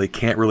seemingly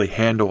can't really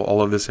handle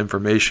all of this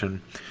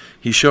information,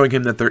 he's showing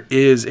him that there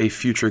is a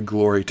future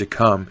glory to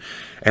come,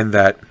 and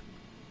that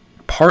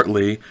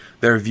partly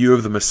their view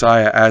of the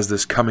Messiah as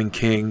this coming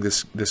king,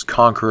 this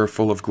conqueror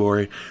full of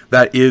glory,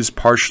 that is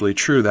partially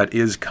true, that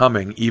is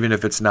coming, even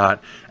if it's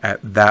not at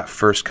that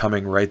first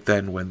coming right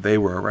then when they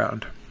were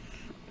around.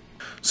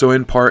 So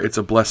in part, it's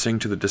a blessing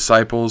to the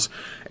disciples,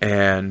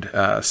 and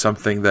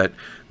something that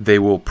they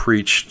will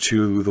preach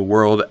to the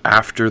world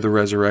after the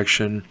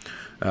resurrection,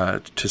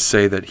 to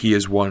say that he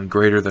is one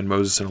greater than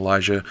Moses and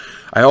Elijah.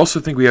 I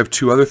also think we have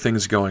two other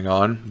things going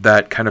on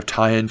that kind of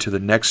tie into the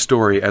next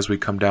story as we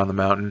come down the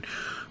mountain.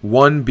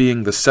 One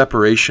being the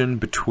separation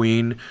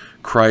between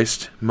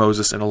Christ,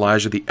 Moses, and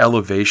Elijah, the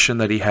elevation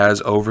that he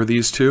has over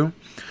these two,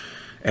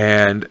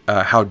 and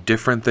how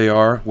different they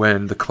are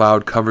when the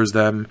cloud covers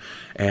them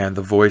and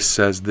the voice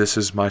says, "This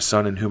is my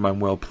son in whom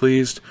I'm well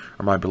pleased,"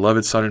 or "my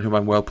beloved son in whom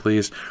I'm well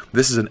pleased."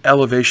 This is an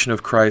elevation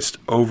of Christ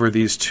over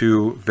these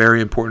two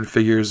very important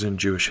figures in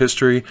Jewish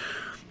history.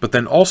 But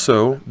then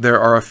also there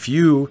are a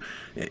few,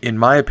 in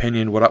my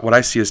opinion, what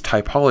I see as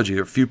typology,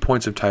 a few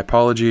points of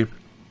typology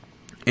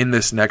in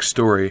this next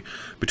story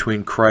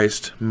between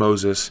Christ,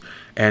 Moses,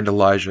 and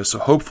Elijah. So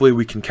hopefully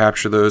we can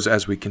capture those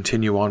as we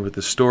continue on with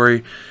the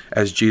story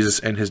as Jesus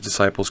and his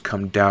disciples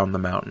come down the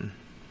mountain.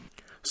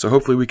 So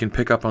hopefully we can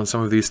pick up on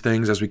some of these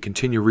things as we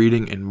continue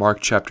reading in Mark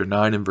chapter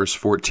 9 and verse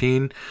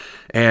 14.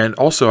 And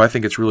also I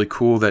think it's really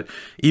cool that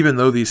even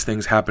though these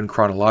things happen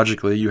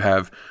chronologically, you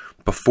have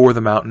before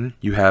the mountain,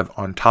 you have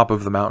on top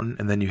of the mountain,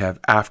 and then you have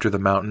after the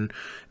mountain.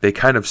 They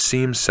kind of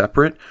seem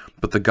separate,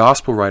 but the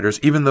gospel writers,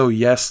 even though,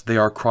 yes, they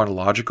are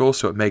chronological,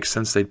 so it makes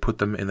sense they'd put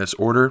them in this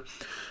order,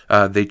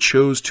 they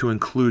chose to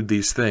include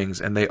these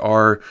things, and they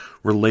are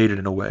related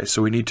in a way.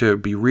 So we need to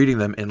be reading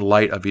them in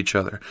light of each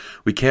other.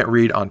 We can't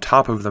read on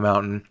top of the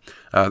mountain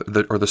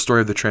or the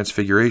story of the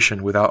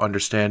Transfiguration without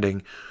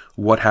understanding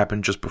what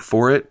happened just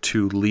before it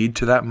to lead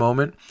to that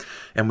moment.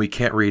 And we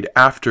can't read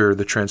after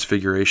the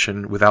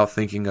Transfiguration without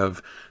thinking of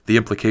the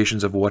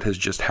implications of what has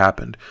just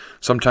happened.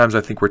 Sometimes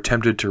I think we're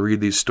tempted to read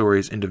these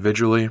stories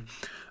individually,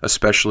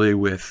 especially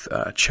with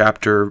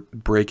chapter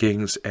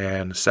breakings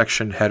and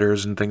section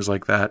headers and things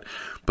like that.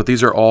 But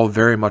these are all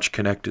very much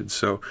connected.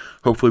 So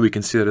hopefully we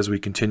can see that as we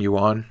continue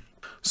on.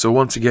 So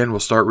once again, we'll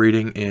start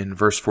reading in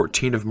verse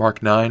 14 of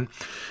Mark 9.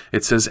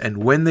 It says,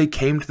 "And when they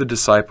came to the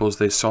disciples,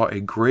 they saw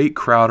a great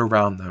crowd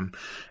around them,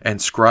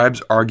 and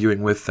scribes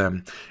arguing with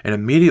them. And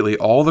immediately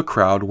all the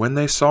crowd, when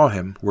they saw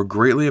him, were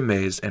greatly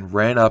amazed, and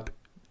ran up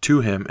to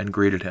him and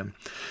greeted him.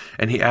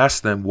 And he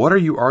asked them, 'What are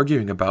you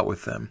arguing about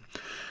with them?'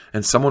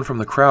 And someone from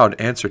the crowd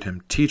answered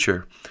him,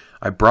 'Teacher,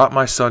 I brought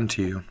my son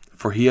to you,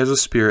 for he has a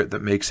spirit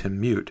that makes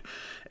him mute.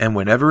 And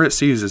whenever it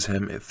seizes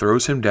him, it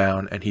throws him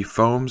down, and he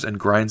foams and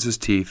grinds his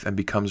teeth and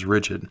becomes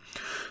rigid.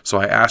 So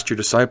I asked your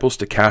disciples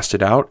to cast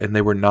it out, and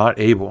they were not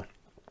able.'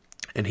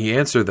 And he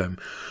answered them,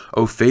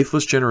 'O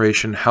faithless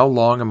generation, how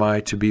long am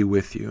I to be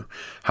with you?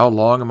 How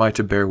long am I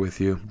to bear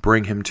with you?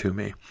 Bring him to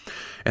me.'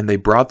 And they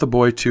brought the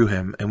boy to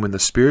him, and when the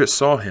spirit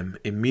saw him,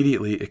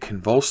 immediately it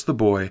convulsed the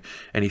boy,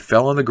 and he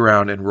fell on the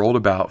ground and rolled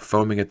about,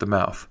 foaming at the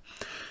mouth.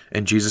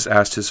 And Jesus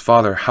asked his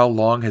father, 'How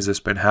long has this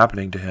been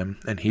happening to him?'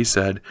 And he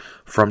said,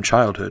 'From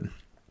childhood.'"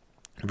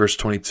 Verse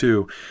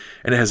 22,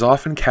 "And it has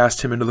often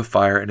cast him into the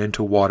fire and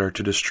into water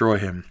to destroy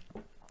him.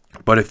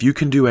 But if you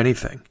can do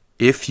anything,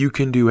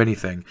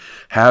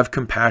 have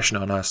compassion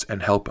on us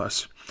and help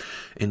us.'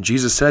 And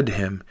Jesus said to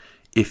him,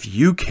 'If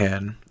you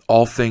can,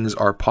 all things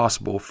are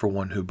possible for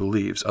one who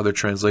believes.'" Other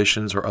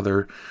translations or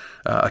other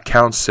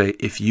accounts say,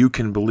 "If you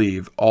can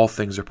believe, all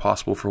things are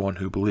possible for one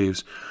who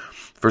believes."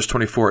 Verse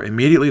 24,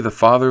 "Immediately the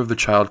father of the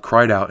child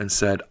cried out and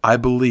said, 'I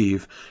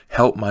believe,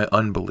 help my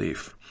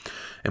unbelief.'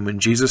 And when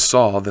Jesus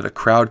saw that a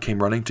crowd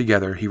came running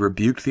together, he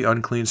rebuked the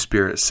unclean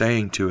spirit,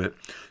 saying to it,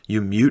 'You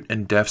mute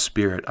and deaf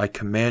spirit, I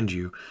command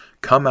you,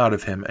 come out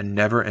of him and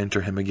never enter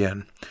him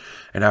again.'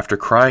 And after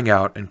crying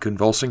out and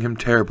convulsing him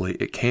terribly,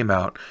 it came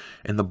out,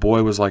 and the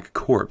boy was like a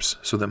corpse,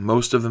 so that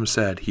most of them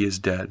said, 'He is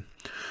dead.'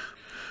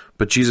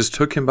 But Jesus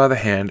took him by the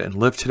hand and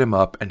lifted him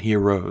up, and he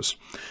arose.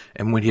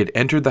 And when he had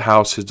entered the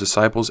house, his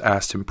disciples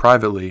asked him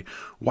privately,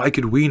 'Why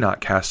could we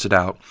not cast it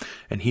out?'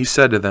 And he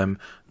said to them,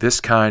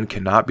 'This kind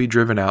cannot be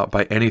driven out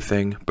by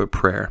anything but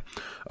prayer.'"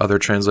 Other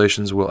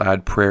translations will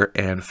add prayer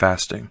and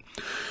fasting.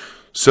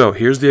 So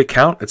here's the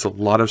account. It's a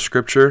lot of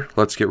scripture.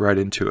 Let's get right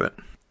into it.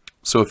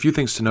 So a few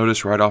things to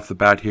notice right off the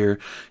bat here.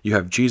 You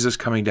have Jesus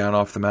coming down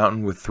off the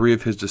mountain with 3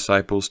 of his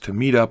disciples to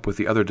meet up with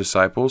the other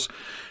disciples,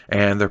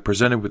 and they're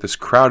presented with this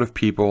crowd of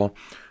people,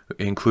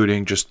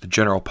 including just the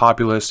general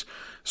populace,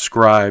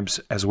 scribes,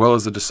 as well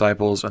as the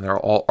disciples, and they're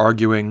all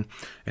arguing,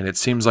 and it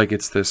seems like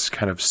it's this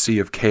kind of sea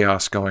of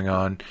chaos going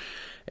on.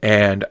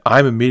 And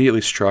I'm immediately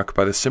struck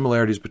by the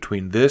similarities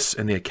between this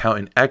and the account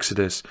in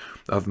Exodus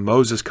of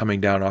Moses coming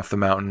down off the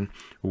mountain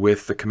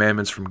with the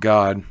commandments from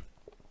God.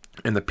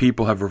 And the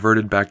people have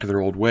reverted back to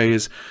their old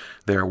ways.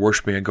 They are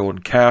worshiping a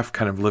golden calf,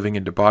 kind of living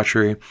in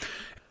debauchery.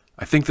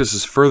 I think this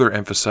is further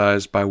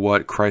emphasized by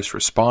what Christ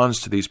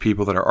responds to these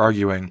people that are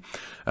arguing.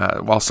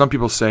 While some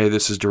people say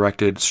this is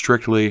directed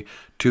strictly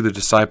to the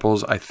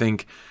disciples, I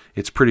think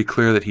it's pretty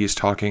clear that he's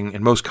talking,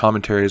 and most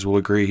commentaries will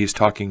agree, he's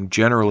talking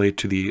generally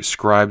to the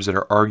scribes that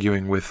are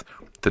arguing with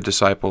the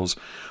disciples,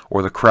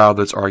 or the crowd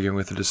that's arguing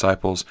with the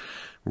disciples,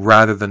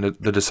 rather than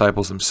the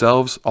disciples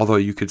themselves, although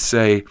you could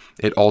say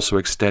it also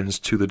extends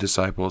to the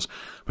disciples.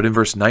 But in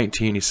verse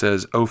 19 he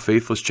says, "O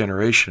faithless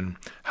generation,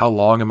 how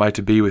long am I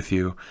to be with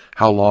you?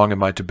 How long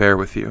am I to bear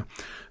with you?"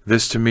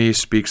 This to me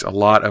speaks a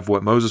lot of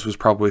what Moses was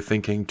probably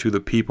thinking to the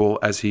people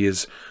as he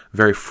is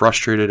very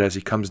frustrated as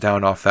he comes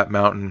down off that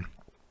mountain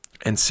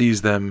and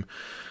sees them,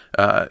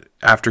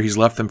 after he's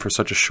left them for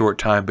such a short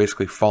time,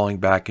 basically falling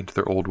back into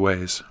their old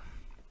ways.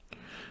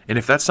 And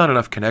if that's not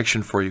enough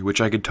connection for you, which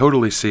I could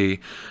totally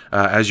see,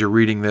 as you're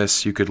reading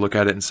this, you could look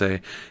at it and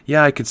say,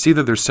 yeah, I could see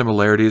that there's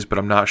similarities, but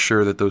I'm not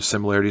sure that those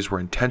similarities were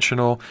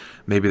intentional.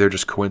 Maybe they're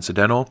just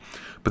coincidental.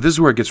 But this is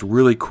where it gets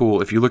really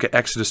cool. If you look at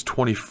Exodus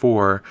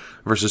 24,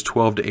 verses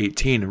 12 to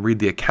 18, and read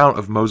the account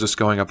of Moses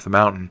going up the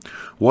mountain,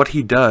 what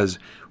he does,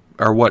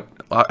 or what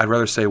I'd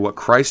rather say what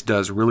Christ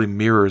does, really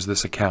mirrors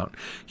this account.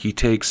 He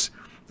takes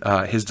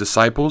his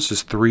disciples,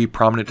 his three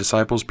prominent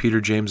disciples,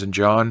 Peter, James, and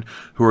John,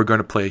 who are going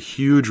to play a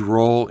huge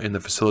role in the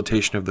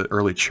facilitation of the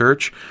early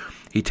church.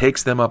 He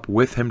takes them up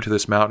with him to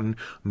this mountain.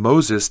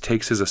 Moses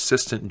takes his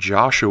assistant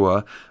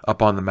Joshua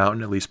up on the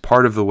mountain, at least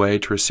part of the way,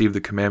 to receive the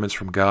commandments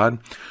from God.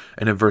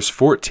 And in verse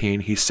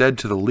 14, he said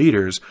to the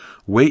leaders,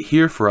 "Wait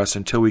here for us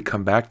until we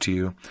come back to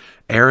you.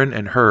 Aaron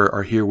and Hur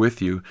are here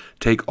with you.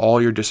 Take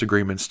all your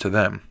disagreements to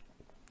them."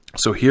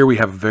 So here we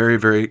have a very,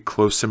 very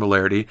close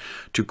similarity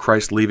to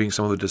Christ leaving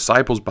some of the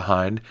disciples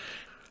behind.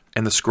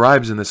 And the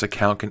scribes in this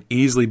account can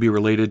easily be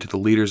related to the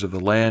leaders of the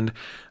land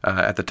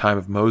at the time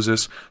of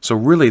Moses. So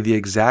really the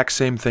exact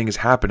same thing is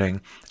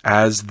happening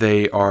as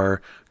they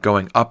are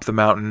going up the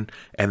mountain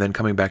and then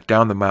coming back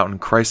down the mountain.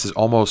 Christ is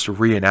almost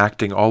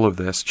reenacting all of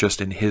this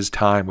just in his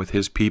time with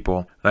his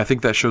people. And I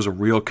think that shows a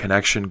real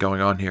connection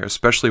going on here,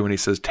 especially when he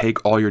says,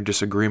 take all your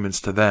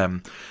disagreements to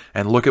them.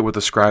 And look at what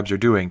the scribes are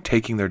doing,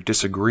 taking their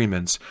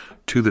disagreements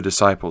to the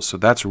disciples. So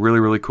that's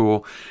really, really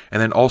cool.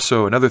 And then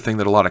also another thing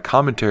that a lot of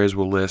commentaries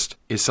will list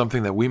is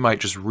something that we might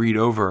just read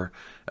over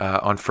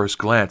on first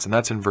glance, and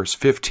that's in verse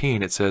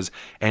 15. It says,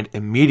 "And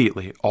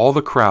immediately all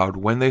the crowd,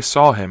 when they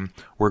saw him,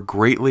 were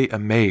greatly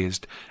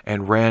amazed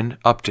and ran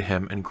up to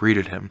him and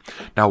greeted him."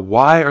 Now,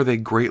 why are they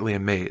greatly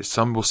amazed?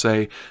 Some will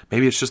say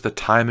maybe it's just the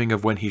timing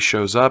of when he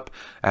shows up.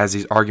 As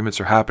these arguments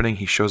are happening,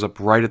 he shows up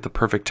right at the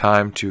perfect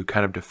time to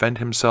kind of defend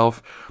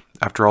himself.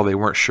 After all, they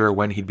weren't sure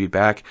when he'd be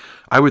back.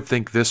 I would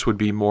think this would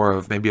be more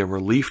of maybe a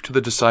relief to the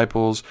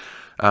disciples.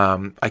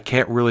 I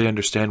can't really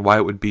understand why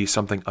it would be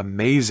something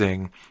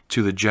amazing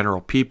to the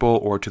general people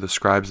or to the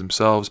scribes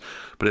themselves,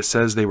 but it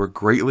says they were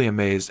greatly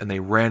amazed and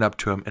they ran up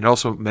to him, and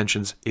also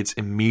mentions it's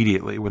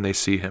immediately when they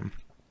see him.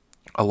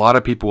 A lot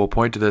of people will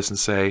point to this and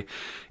say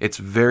it's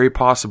very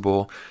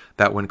possible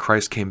that when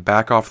Christ came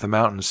back off the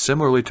mountain,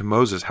 similarly to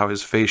Moses, how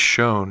his face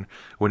shone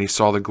when he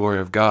saw the glory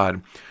of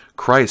God,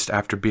 Christ,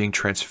 after being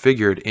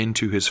transfigured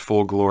into his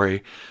full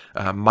glory,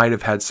 might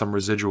have had some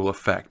residual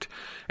effect.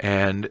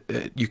 And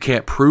you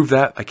can't prove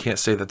that. I can't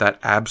say that that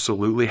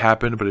absolutely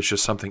happened, but it's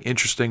just something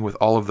interesting with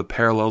all of the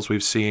parallels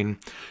we've seen.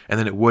 And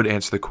then it would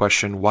answer the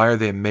question, why are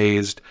they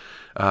amazed?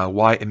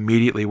 Why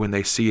immediately when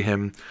they see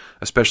him,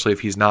 especially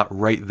if he's not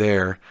right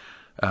there,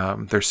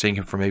 they're seeing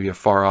him from maybe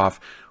afar off,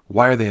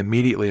 why are they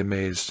immediately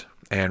amazed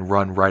and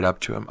run right up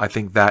to him? I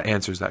think that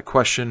answers that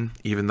question,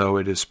 even though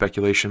it is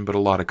speculation, but a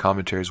lot of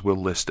commentaries will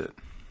list it.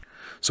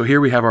 So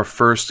here we have our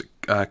first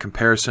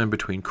comparison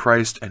between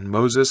Christ and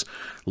Moses.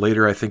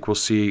 Later, I think we'll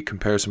see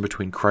comparison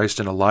between Christ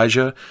and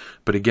Elijah.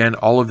 But again,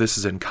 all of this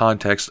is in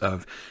context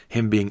of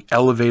him being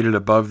elevated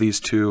above these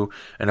two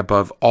and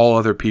above all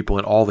other people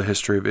in all the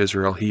history of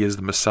Israel. He is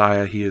the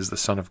Messiah. He is the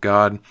Son of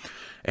God.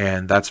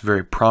 And that's a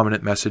very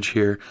prominent message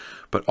here.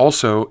 But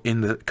also in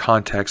the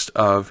context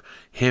of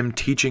him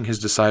teaching his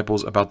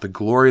disciples about the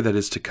glory that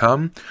is to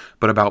come,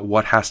 but about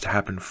what has to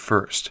happen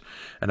first.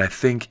 And I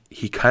think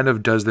he kind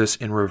of does this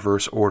in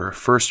reverse order.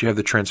 First, you have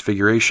the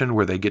Transfiguration,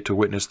 where they get to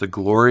witness the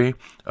glory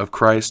of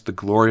Christ, the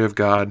glory of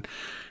God.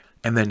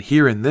 And then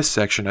here in this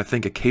section, I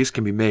think a case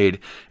can be made,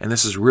 and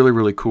this is really,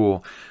 really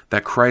cool,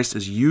 that Christ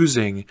is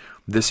using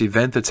this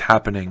event that's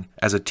happening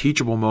as a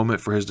teachable moment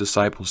for his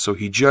disciples. So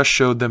he just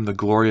showed them the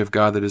glory of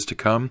God that is to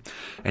come,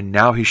 and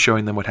now he's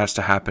showing them what has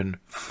to happen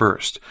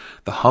first.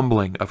 The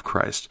humbling of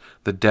Christ,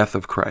 the death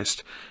of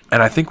Christ.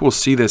 And I think we'll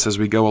see this as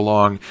we go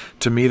along.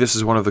 To me, this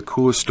is one of the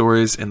coolest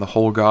stories in the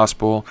whole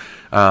gospel,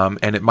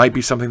 and it might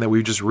be something that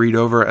we just read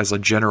over as a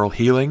general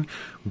healing,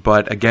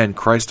 but again,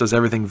 Christ does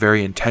everything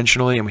very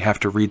intentionally, and we have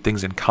to read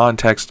things in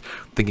context,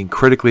 thinking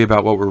critically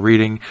about what we're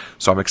reading.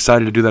 So I'm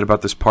excited to do that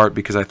about this part,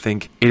 because I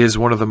think it is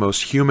one of the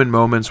most human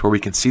moments where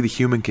we can see the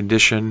human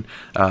condition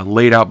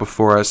laid out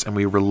before us, and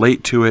we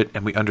relate to it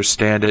and we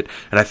understand it.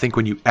 And I think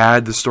when you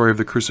add the story of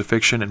the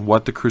crucifixion and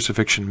what the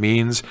crucifixion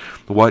means,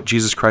 what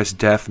Jesus Christ's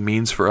death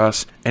means for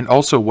us, and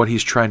also what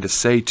he's trying to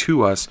say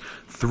to us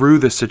through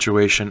this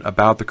situation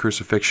about the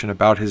crucifixion,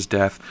 about his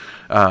death,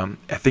 I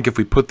think if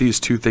we put these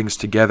two things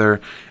together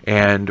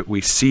and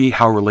we see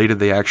how related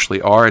they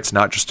actually are, it's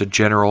not just a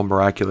general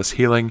miraculous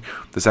healing.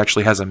 This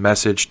actually has a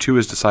message to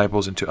his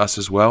disciples and to us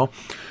as well.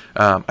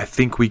 I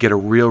think we get a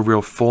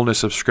real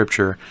fullness of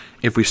Scripture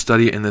if we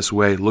study it in this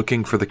way,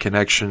 looking for the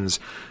connections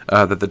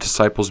that the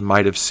disciples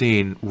might have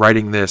seen,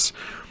 writing this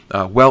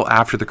well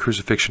after the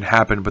crucifixion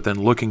happened, but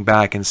then looking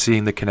back and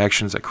seeing the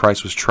connections that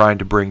Christ was trying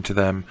to bring to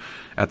them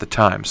at the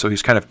time. So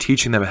he's kind of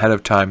teaching them ahead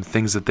of time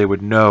things that they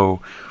would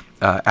know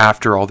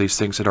after all these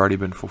things had already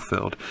been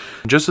fulfilled.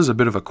 And just as a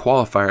bit of a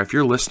qualifier, if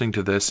you're listening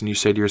to this and you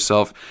say to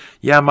yourself,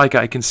 yeah, Micah,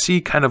 I can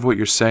see kind of what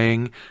you're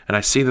saying, and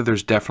I see that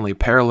there's definitely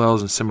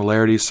parallels and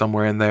similarities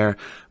somewhere in there,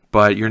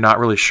 but you're not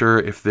really sure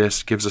if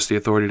this gives us the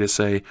authority to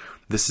say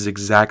this is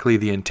exactly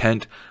the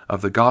intent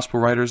of the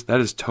gospel writers, that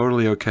is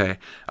totally okay.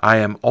 I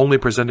am only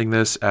presenting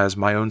this as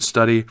my own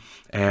study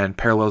and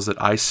parallels that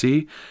I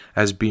see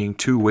as being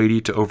too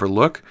weighty to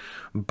overlook.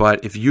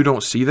 But if you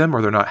don't see them,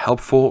 or they're not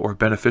helpful or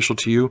beneficial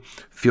to you,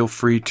 feel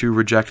free to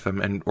reject them,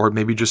 and or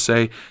maybe just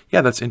say,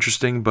 yeah, that's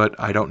interesting, but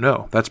I don't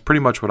know. That's pretty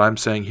much what I'm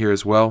saying here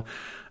as well.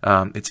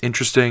 It's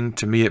interesting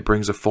to me. It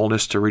brings a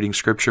fullness to reading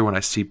Scripture when I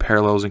see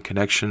parallels and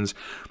connections.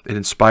 It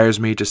inspires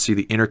me to see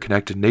the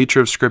interconnected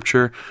nature of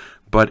Scripture.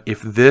 But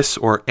if this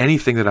or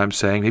anything that I'm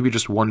saying, maybe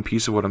just one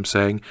piece of what I'm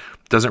saying,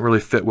 doesn't really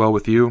fit well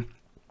with you,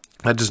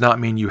 that does not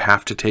mean you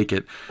have to take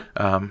it.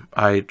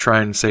 I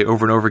try and say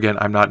over and over again,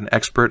 I'm not an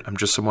expert. I'm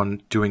just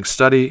someone doing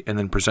study and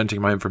then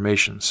presenting my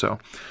information. So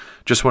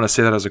just want to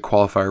say that as a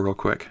qualifier real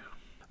quick.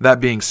 That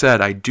being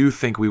said, I do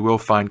think we will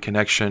find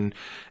connection,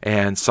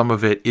 and some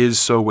of it is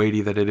so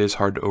weighty that it is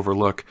hard to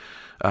overlook,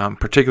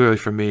 particularly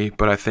for me,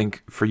 but I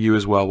think for you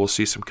as well, we'll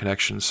see some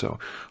connections. So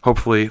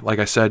hopefully, like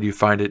I said, you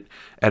find it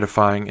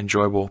edifying,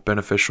 enjoyable,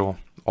 beneficial,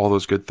 all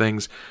those good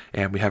things,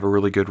 and we have a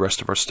really good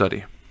rest of our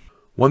study.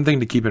 One thing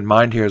to keep in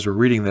mind here as we're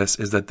reading this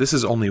is that this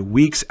is only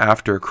weeks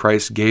after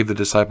Christ gave the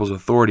disciples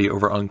authority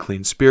over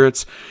unclean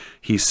spirits.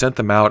 He sent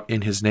them out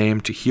in his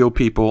name to heal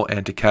people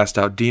and to cast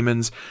out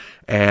demons,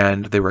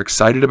 and they were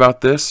excited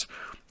about this.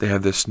 They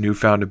have this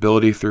newfound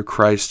ability through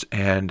Christ,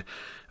 and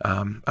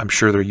I'm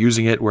sure they're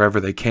using it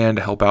wherever they can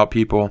to help out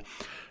people.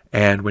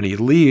 And when he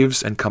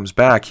leaves and comes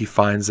back, he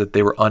finds that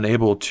they were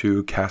unable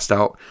to cast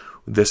out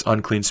this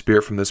unclean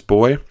spirit from this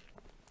boy.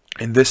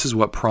 And this is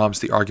what prompts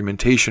the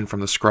argumentation from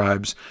the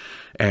scribes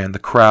and the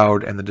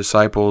crowd and the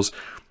disciples.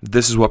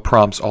 This is what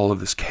prompts all of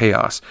this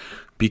chaos,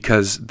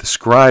 because the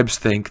scribes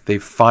think they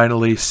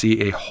finally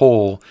see a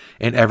hole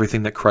in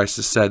everything that Christ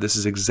has said. This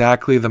is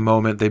exactly the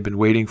moment they've been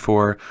waiting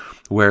for,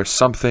 where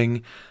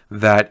something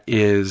that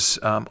is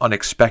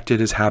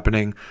unexpected is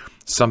happening,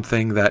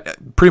 something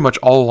that pretty much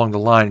all along the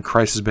line,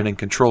 Christ has been in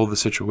control of the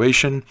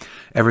situation.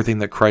 Everything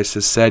that Christ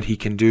has said he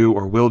can do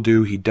or will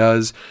do, he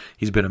does.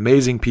 He's been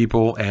amazing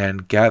people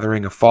and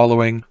gathering a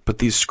following. But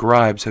these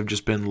scribes have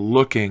just been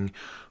looking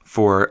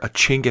for a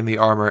chink in the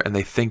armor, and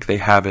they think they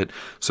have it.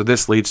 So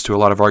this leads to a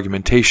lot of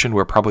argumentation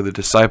where probably the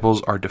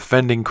disciples are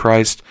defending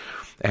Christ,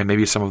 and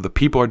maybe some of the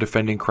people are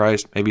defending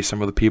Christ. Maybe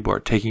some of the people are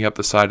taking up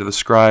the side of the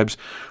scribes.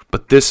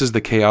 But this is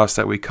the chaos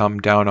that we come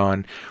down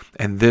on.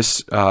 And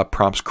this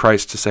prompts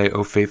Christ to say,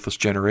 "O faithless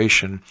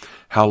generation,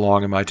 how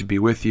long am I to be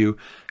with you?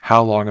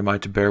 How long am I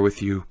to bear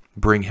with you?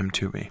 Bring him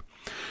to me."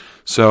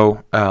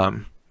 So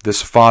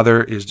this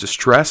father is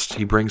distressed.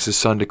 He brings his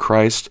son to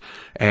Christ.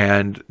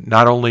 And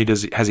not only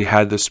has he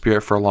had this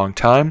spirit for a long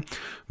time,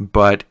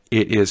 but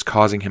it is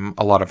causing him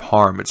a lot of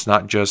harm. It's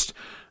not just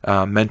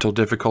mental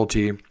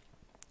difficulty,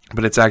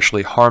 but it's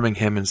actually harming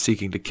him and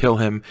seeking to kill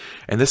him.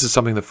 And this is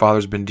something the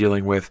father's been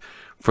dealing with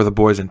for the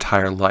boy's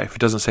entire life. It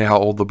doesn't say how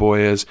old the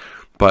boy is,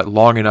 but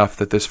long enough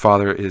that this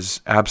father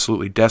is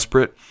absolutely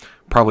desperate,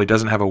 probably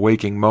doesn't have a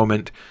waking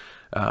moment.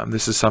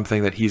 This is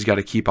something that he's got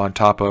to keep on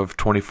top of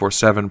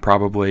 24/7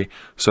 probably,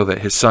 so that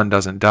his son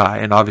doesn't die.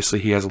 And obviously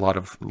he has a lot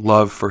of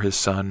love for his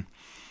son.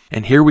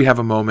 And here we have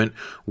a moment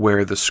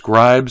where the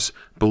scribes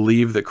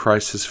believe that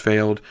Christ has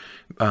failed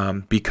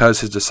because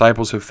his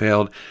disciples have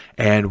failed.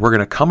 And we're going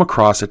to come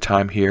across a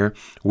time here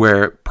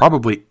where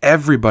probably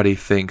everybody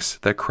thinks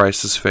that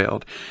Christ has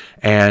failed.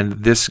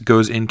 And this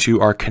goes into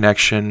our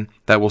connection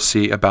that we'll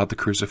see about the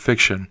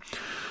crucifixion.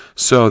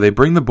 So they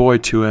bring the boy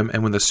to him,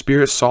 and when the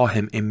spirit saw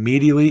him,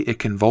 immediately it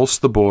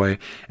convulsed the boy,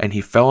 and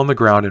he fell on the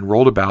ground and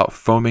rolled about,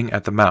 foaming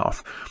at the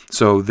mouth.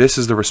 So this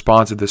is the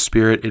response of the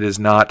spirit. It is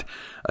not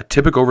a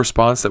typical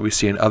response that we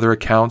see in other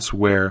accounts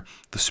where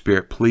the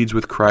spirit pleads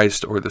with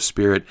Christ, or the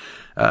spirit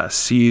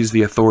sees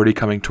the authority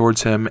coming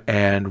towards him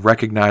and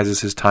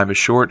recognizes his time is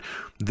short.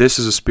 This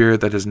is a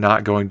spirit that is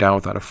not going down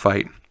without a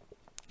fight.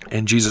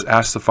 And Jesus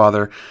asked the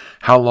father,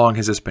 "How long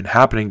has this been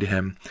happening to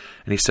him?"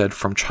 And he said,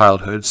 "From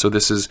childhood." So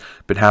this has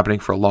been happening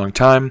for a long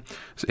time.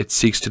 It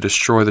seeks to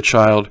destroy the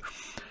child.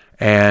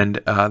 And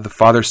the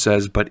father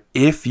says, "But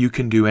if you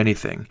can do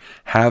anything,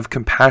 have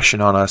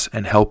compassion on us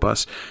and help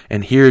us."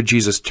 And here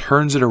Jesus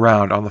turns it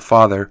around on the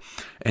father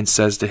and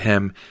says to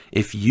him,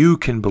 "If you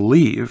can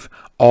believe,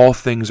 all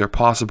things are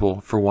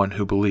possible for one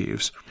who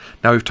believes."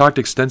 Now, we've talked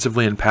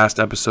extensively in past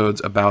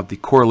episodes about the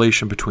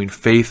correlation between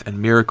faith and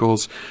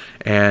miracles,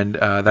 and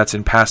that's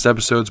in past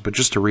episodes. But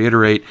just to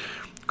reiterate,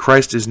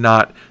 Christ is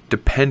not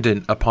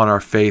dependent upon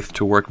our faith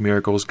to work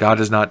miracles. God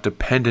is not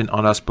dependent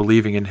on us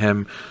believing in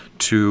him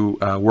to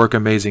work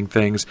amazing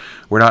things.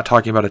 We're not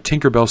talking about a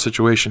Tinkerbell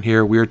situation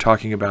here. We are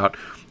talking about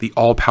the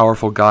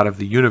all-powerful God of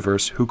the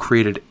universe who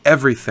created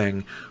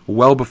everything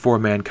well before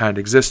mankind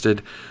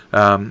existed.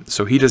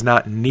 So he does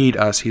not need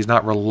us. He's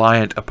not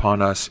reliant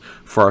upon us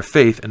for our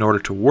faith in order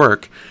to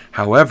work.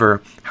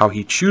 However, how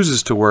he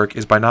chooses to work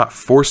is by not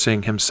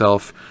forcing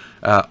himself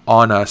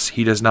on us.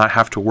 He does not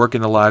have to work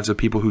in the lives of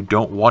people who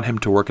don't want him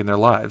to work in their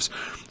lives.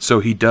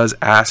 So he does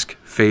ask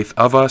faith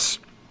of us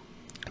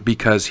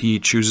because he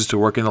chooses to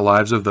work in the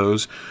lives of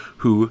those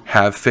who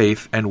have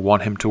faith and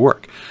want him to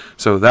work.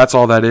 So that's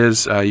all that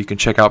is. You can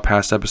check out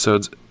past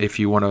episodes if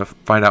you want to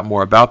find out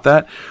more about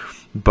that.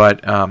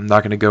 But I'm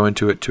not going to go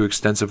into it too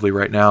extensively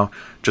right now.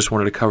 Just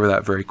wanted to cover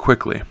that very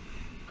quickly.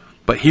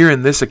 But here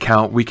in this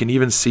account, we can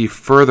even see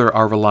further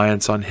our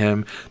reliance on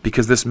him,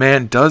 because this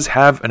man does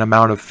have an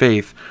amount of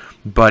faith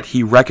but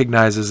he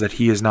recognizes that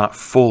he is not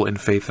full in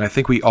faith. And I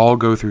think we all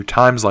go through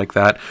times like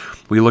that.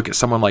 We look at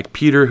someone like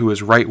Peter, who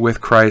is right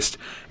with Christ,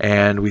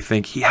 and we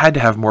think he had to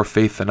have more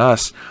faith than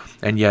us,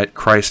 and yet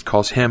Christ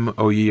calls him,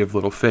 O ye of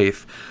little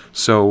faith.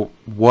 So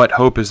what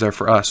hope is there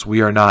for us?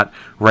 We are not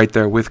right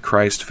there with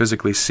Christ,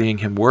 physically seeing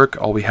him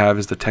work. All we have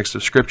is the text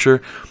of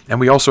Scripture, and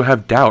we also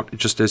have doubt.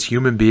 Just as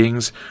human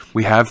beings,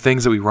 we have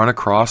things that we run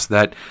across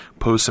that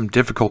pose some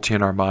difficulty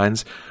in our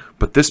minds.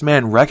 But this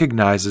man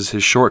recognizes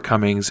his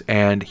shortcomings,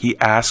 and he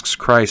asks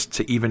Christ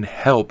to even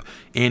help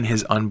in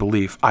his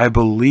unbelief. I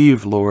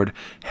believe, Lord,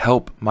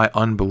 help my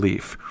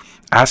unbelief.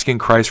 Asking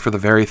Christ for the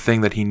very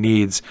thing that he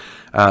needs,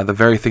 the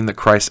very thing that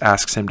Christ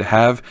asks him to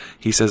have.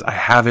 He says, I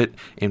have it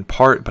in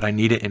part, but I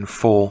need it in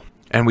full.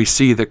 And we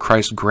see that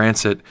Christ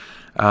grants it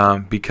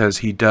because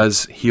he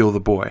does heal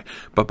the boy.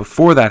 But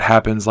before that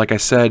happens, like I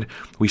said,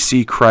 we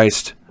see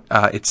Christ.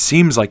 It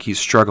seems like he's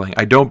struggling.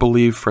 I don't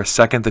believe for a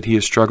second that he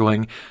is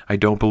struggling. I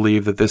don't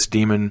believe that this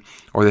demon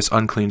or this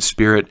unclean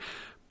spirit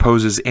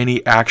poses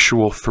any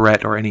actual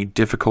threat or any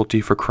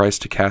difficulty for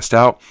Christ to cast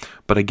out.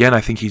 But again,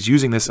 I think he's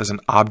using this as an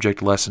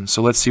object lesson.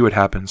 So let's see what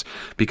happens,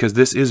 because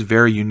this is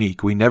very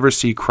unique. We never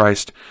see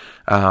Christ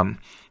kind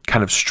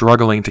of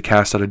struggling to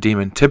cast out a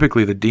demon.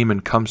 Typically, the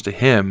demon comes to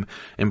him,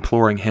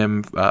 imploring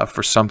him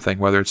for something,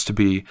 whether it's to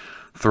be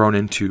thrown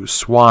into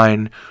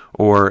swine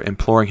or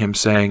imploring him,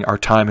 saying, our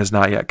time has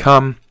not yet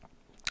come.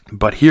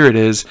 But here it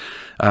is.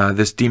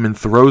 This demon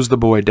throws the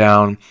boy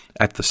down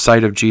at the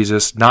sight of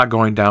Jesus, not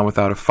going down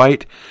without a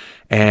fight.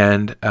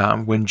 And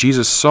when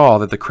Jesus saw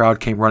that the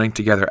crowd came running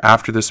together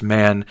after this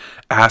man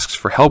asks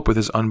for help with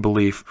his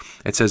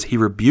unbelief, it says he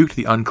rebuked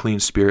the unclean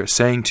spirit,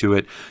 saying to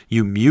it,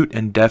 you mute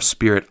and deaf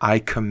spirit, I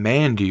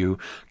command you,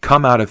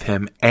 come out of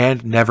him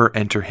and never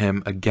enter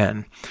him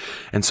again.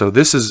 And so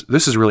this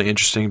is really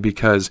interesting,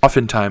 because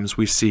oftentimes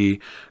we see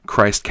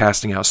Christ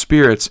casting out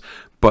spirits,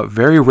 but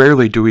very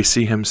rarely do we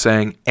see him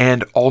saying,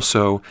 and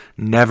also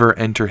never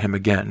enter him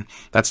again.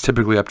 That's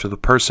typically up to the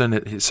person.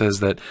 It says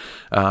that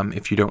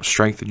if you don't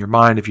strengthen your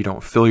mind, if you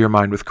don't fill your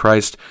mind with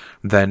Christ,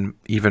 then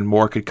even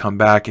more could come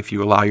back if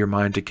you allow your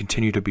mind to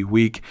continue to be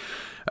weak.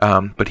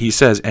 But he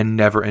says, and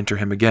never enter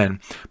him again.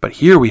 But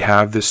here we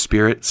have this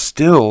spirit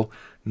still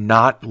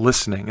not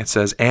listening. It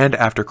says, and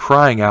after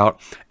crying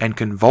out and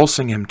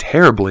convulsing him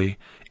terribly,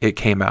 it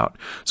came out.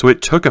 So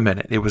it took a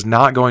minute. It was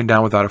not going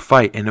down without a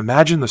fight. And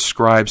imagine the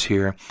scribes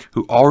here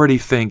who already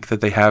think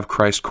that they have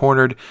Christ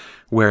cornered,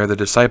 where the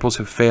disciples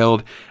have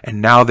failed,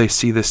 and now they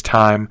see this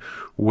time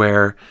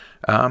where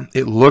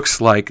it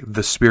looks like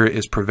the Spirit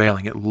is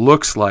prevailing. It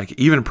looks like,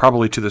 even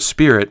probably to the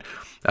Spirit,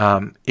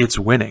 it's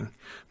winning,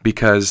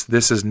 because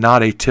this is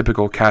not a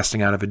typical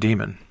casting out of a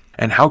demon.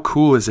 And how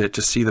cool is it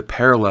to see the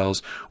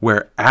parallels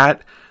where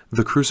at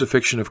the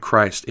crucifixion of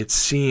Christ, it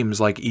seems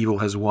like evil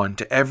has won.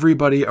 To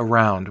everybody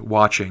around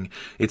watching,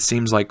 it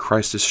seems like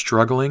Christ is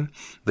struggling.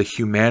 The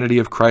humanity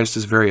of Christ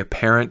is very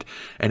apparent,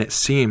 and it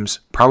seems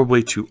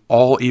probably to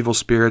all evil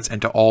spirits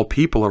and to all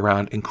people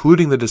around,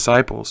 including the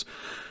disciples,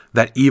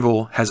 that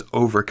evil has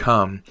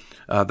overcome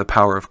the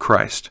power of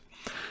Christ.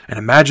 And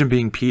imagine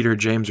being Peter,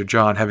 James, or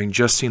John, having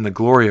just seen the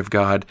glory of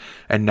God,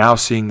 and now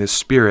seeing this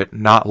spirit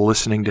not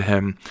listening to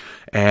him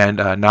and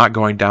not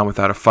going down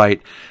without a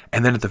fight.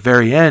 And then at the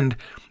very end,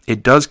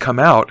 it does come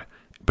out,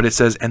 but it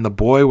says, and the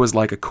boy was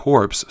like a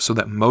corpse, so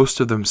that most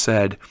of them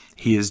said,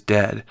 he is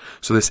dead.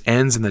 So this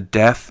ends in the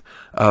death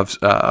of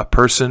a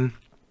person,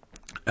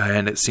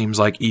 and it seems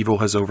like evil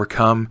has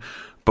overcome.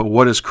 But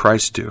what does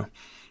Christ do?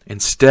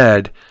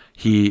 Instead,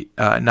 he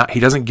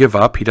doesn't give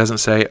up. He doesn't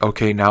say,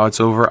 okay, now it's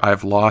over,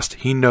 I've lost.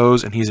 He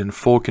knows, and he's in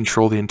full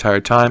control the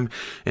entire time.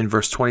 In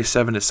verse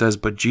 27, it says,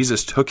 but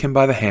Jesus took him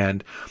by the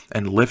hand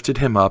and lifted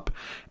him up,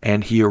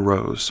 and he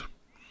arose.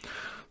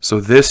 So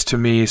this, to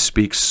me,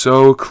 speaks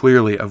so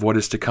clearly of what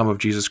is to come of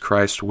Jesus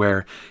Christ,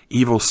 where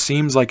evil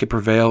seems like it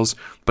prevails,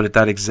 but at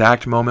that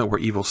exact moment where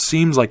evil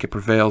seems like it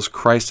prevails,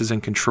 Christ is in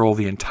control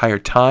the entire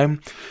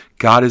time,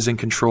 God is in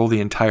control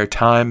the entire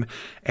time,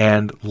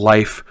 and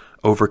life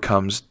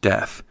overcomes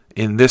death.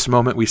 In this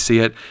moment we see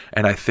it,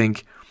 and I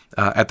think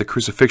at the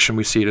crucifixion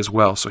we see it as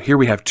well. So here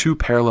we have two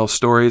parallel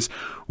stories,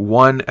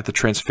 one at the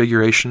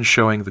Transfiguration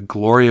showing the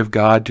glory of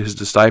God to his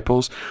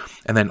disciples,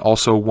 and then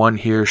also one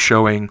here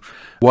showing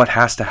what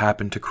has to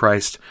happen to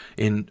Christ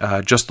in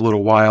just a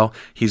little while.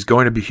 He's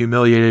going to be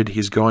humiliated.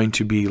 He's going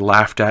to be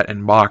laughed at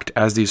and mocked,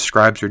 as these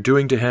scribes are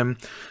doing to him.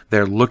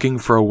 They're looking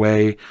for a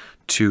way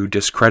to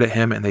discredit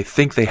him, and they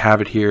think they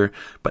have it here.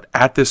 But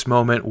at this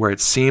moment where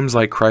it seems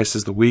like Christ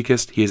is the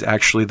weakest, he is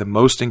actually the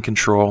most in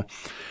control,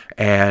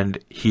 and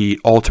he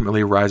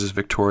ultimately rises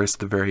victorious at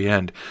the very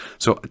end.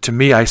 So to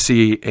me, I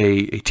see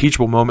a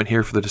teachable moment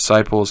here for the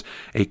disciples,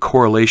 a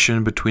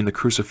correlation between the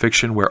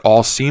crucifixion where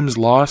all seems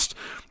lost,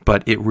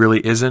 but it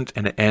really isn't,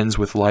 and it ends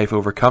with life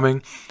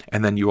overcoming.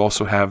 And then you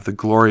also have the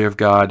glory of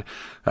God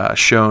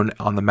shown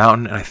on the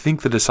mountain. And I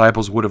think the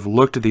disciples would have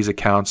looked at these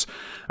accounts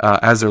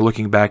as they're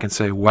looking back and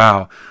say,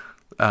 wow,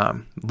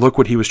 look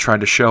what he was trying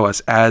to show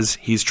us, as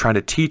he's trying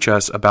to teach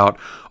us about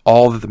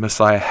all that the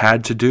Messiah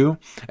had to do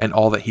and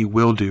all that he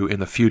will do in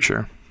the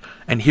future.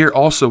 And here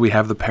also we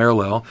have the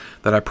parallel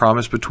that I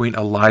promised between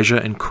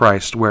Elijah and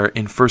Christ, where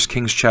in 1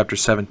 Kings chapter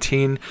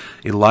 17,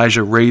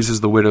 Elijah raises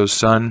the widow's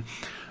son.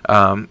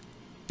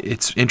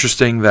 It's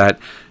interesting that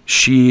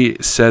she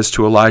says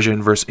to Elijah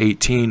in verse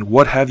 18,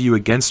 "What have you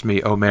against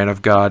me, O man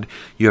of God?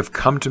 You have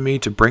come to me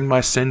to bring my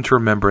sin to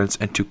remembrance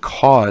and to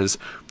cause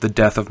the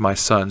death of my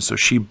son." So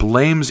she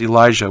blames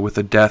Elijah with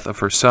the death of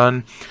her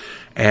son.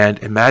 And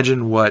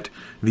imagine what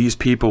these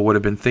people would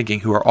have been thinking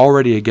who are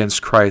already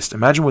against Christ.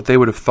 Imagine what they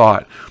would have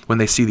thought when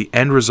they see the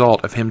end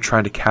result of him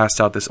trying to cast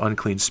out this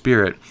unclean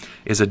spirit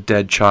is a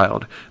dead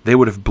child. They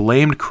would have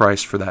blamed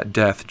Christ for that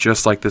death,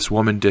 just like this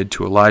woman did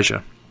to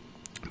Elijah.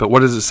 But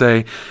what does it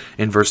say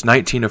in verse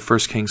 19 of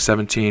 1 Kings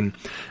 17?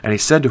 "And he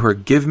said to her,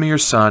 'Give me your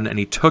son.' And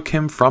he took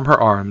him from her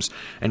arms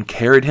and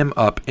carried him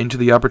up into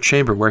the upper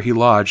chamber where he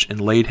lodged and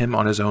laid him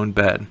on his own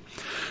bed.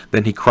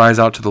 Then he cries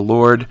out to the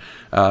Lord,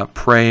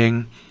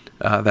 praying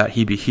that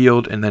he be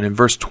healed." And then in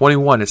verse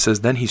 21 it says,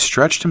 "Then he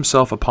stretched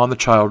himself upon the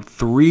child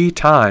 3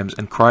 times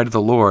and cried to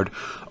the Lord,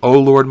 'O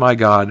Lord my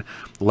God,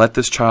 let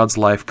this child's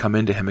life come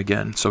into him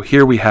again.'" So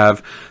here we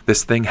have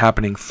this thing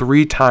happening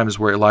 3 times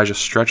where Elijah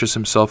stretches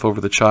himself over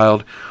the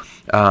child.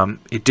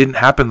 It didn't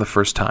happen the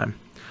first time.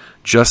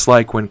 Just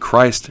like when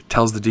Christ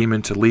tells the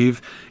demon to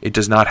leave, it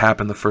does not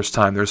happen the first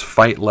time. There's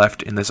fight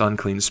left in this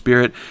unclean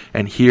spirit,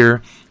 and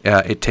here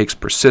it takes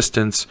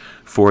persistence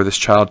for this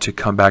child to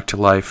come back to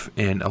life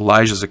in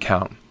Elijah's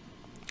account.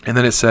 And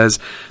then it says,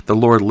 "The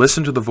Lord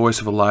listened to the voice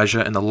of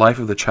Elijah, and the life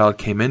of the child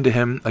came into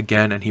him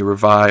again, and he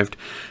revived.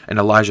 And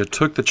Elijah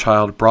took the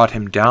child, brought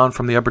him down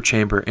from the upper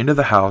chamber into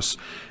the house,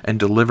 and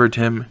delivered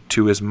him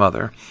to his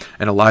mother.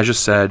 And Elijah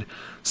said,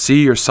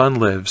 'See, your son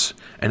lives.'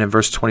 And in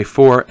verse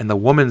 24, "And the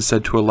woman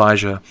said to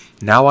Elijah,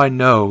 'Now I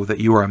know that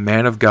you are a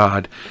man of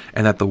God,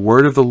 and that the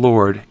word of the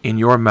Lord in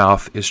your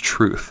mouth is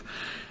truth.'"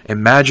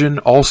 Imagine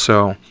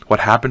also what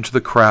happened to the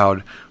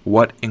crowd,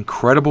 what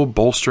incredible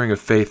bolstering of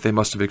faith they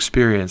must have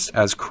experienced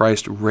as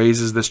Christ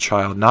raises this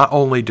child, not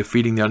only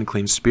defeating the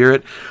unclean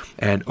spirit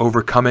and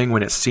overcoming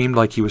when it seemed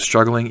like he was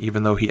struggling,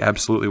 even though he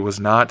absolutely was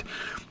not,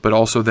 but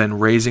also then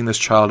raising this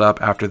child up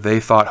after they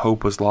thought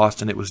hope was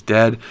lost and it was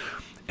dead.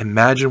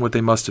 Imagine what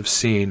they must have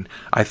seen.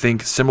 I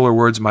think similar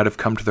words might have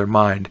come to their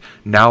mind.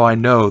 "Now I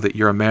know that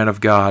you're a man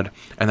of God,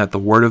 and that the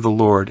word of the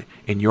Lord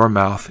in your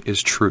mouth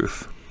is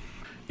truth."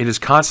 It is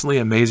constantly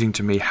amazing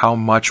to me how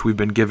much we've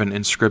been given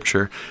in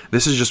Scripture.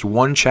 This is just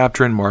one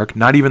chapter in Mark,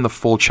 not even the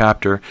full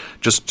chapter,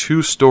 just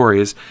 2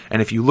 stories. And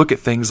if you look at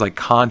things like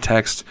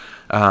context,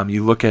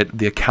 you look at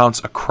the accounts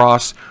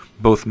across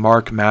both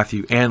Mark,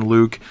 Matthew, and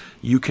Luke,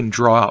 you can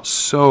draw out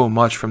so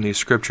much from these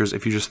scriptures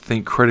if you just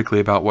think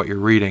critically about what you're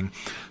reading.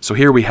 So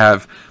here we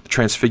have the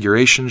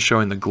Transfiguration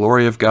showing the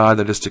glory of God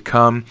that is to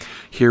come.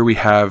 Here we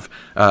have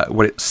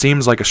what it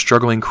seems like a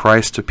struggling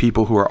Christ to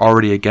people who are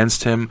already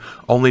against him,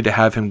 only to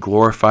have him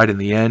glorified in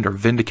the end or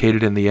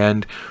vindicated in the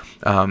end.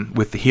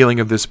 With the healing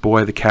of this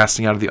boy, the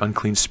casting out of the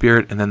unclean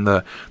spirit, and then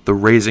the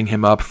raising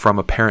him up from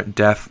apparent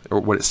death,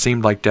 or what it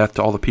seemed like death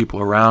to all the people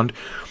around.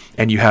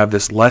 And you have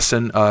this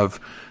lesson of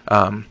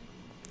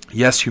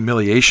yes,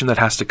 humiliation that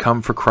has to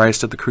come for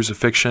Christ at the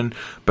crucifixion,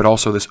 but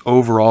also this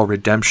overall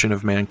redemption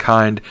of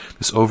mankind,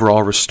 this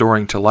overall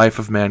restoring to life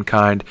of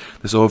mankind,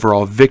 this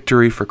overall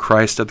victory for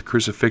Christ at the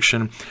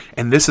crucifixion.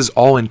 And this is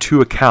all in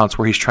 2 accounts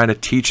where he's trying to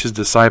teach his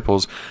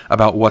disciples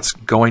about what's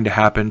going to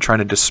happen, trying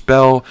to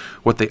dispel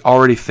what they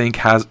already think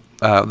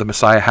the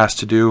Messiah has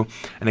to do,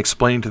 and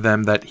explaining to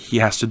them that he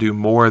has to do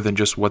more than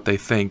just what they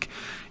think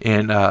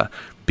in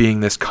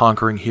being this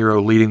conquering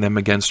hero leading them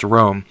against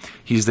Rome.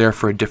 He's there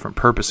for a different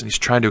purpose, and he's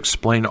trying to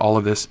explain all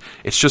of this.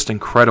 It's just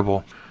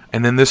incredible.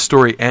 And then this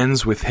story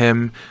ends with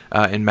him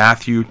in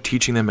Matthew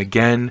teaching them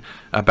again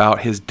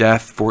about his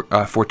death,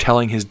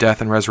 foretelling his death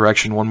and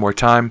resurrection one more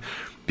time,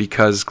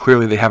 because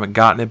clearly they haven't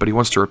gotten it, but he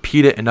wants to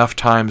repeat it enough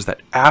times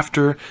that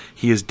after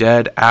he is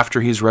dead,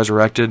 after he's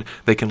resurrected,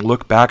 they can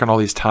look back on all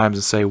these times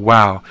and say,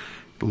 wow,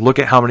 look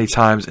at how many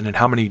times and in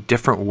how many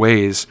different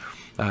ways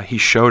he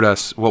showed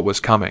us what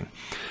was coming.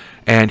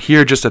 And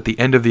here, just at the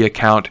end of the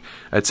account,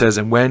 it says,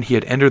 "And when he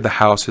had entered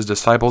the house, his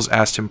disciples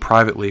asked him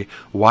privately,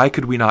 'Why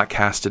could we not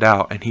cast it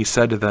out?' And he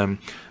said to them,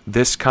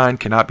 'This kind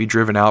cannot be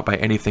driven out by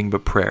anything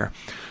but prayer.'"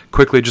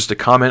 Quickly, just a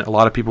comment, a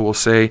lot of people will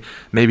say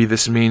maybe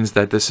this means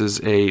that this is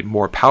a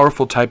more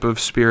powerful type of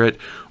spirit,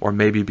 or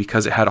maybe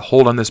because it had a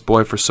hold on this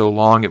boy for so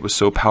long, it was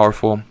so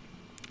powerful,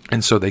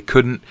 and so they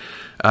couldn't.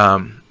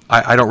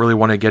 I don't really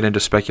want to get into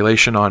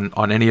speculation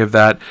on any of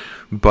that,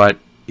 but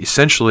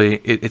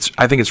essentially,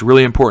 I think it's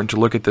really important to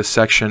look at this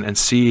section and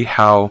see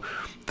how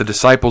the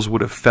disciples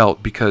would have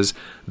felt, because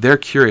they're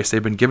curious.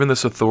 They've been given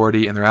this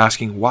authority, and they're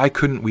asking, why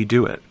couldn't we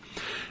do it?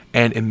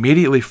 And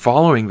immediately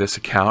following this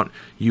account,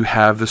 you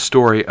have the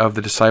story of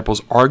the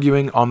disciples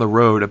arguing on the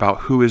road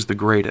about who is the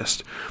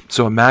greatest.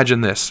 So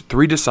imagine this,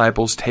 3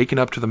 disciples taken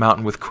up to the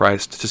mountain with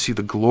Christ to see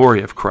the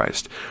glory of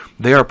Christ.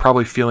 They are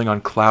probably feeling on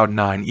cloud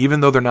 9,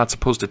 even though they're not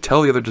supposed to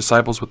tell the other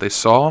disciples what they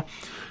saw.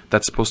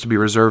 That's supposed to be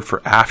reserved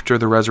for after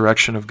the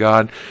resurrection of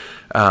God.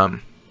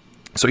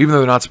 So even though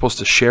they're not supposed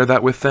to share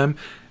that with them,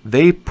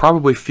 they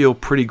probably feel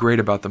pretty great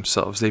about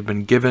themselves. They've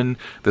been given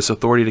this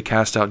authority to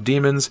cast out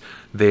demons.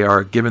 They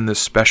are given this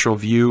special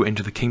view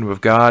into the kingdom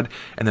of God,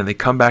 and then they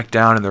come back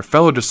down, and their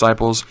fellow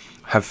disciples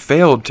have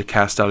failed to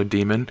cast out a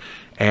demon,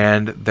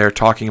 and they're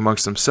talking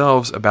amongst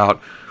themselves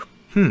about,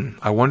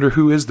 I wonder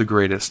who is the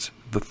greatest.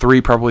 The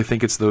three probably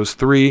think it's those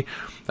three.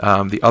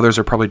 The others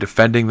are probably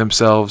defending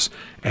themselves.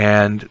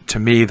 And to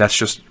me, that's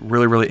just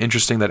really, really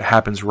interesting that it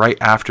happens right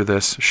after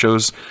this.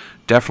 Shows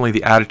definitely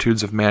the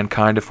attitudes of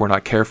mankind if we're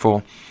not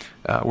careful,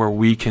 where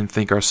we can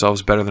think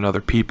ourselves better than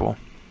other people.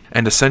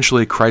 And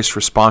essentially, Christ's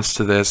response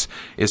to this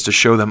is to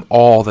show them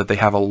all that they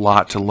have a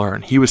lot to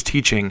learn. He was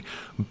teaching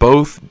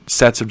both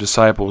sets of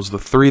disciples, the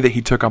three that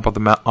he took up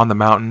on the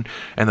mountain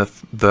and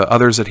the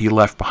others that he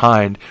left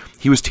behind.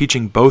 He was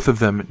teaching both of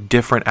them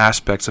different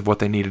aspects of what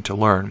they needed to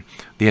learn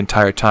the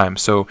entire time.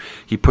 So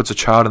he puts a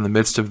child in the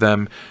midst of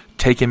them,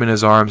 take him in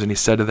his arms, and he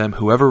said to them,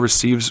 "Whoever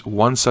receives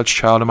one such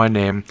child in my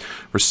name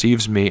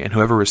receives me, and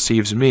whoever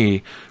receives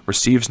me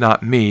receives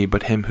not me,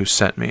 but him who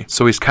sent me."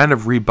 So he's kind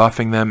of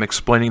rebuffing them,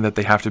 explaining that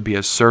they have to be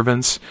as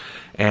servants,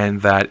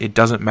 and that it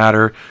doesn't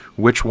matter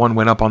which one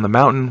went up on the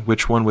mountain,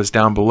 which one was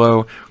down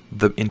below.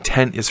 The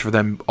intent is for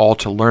them all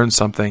to learn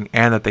something,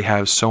 and that they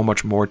have so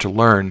much more to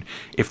learn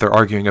if they're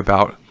arguing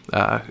about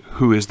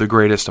who is the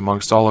greatest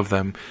amongst all of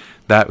them.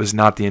 That was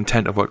not the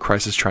intent of what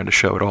Christ is trying to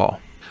show at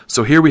all.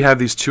 So here we have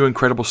these two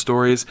incredible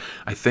stories.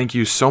 I thank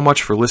you so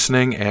much for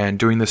listening and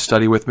doing this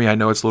study with me. I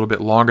know it's a little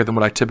bit longer than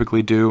what I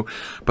typically do,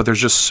 but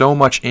there's just so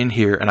much in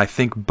here, and I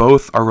think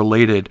both are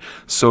related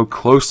so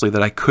closely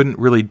that I couldn't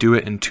really do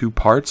it in two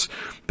parts.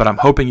 But I'm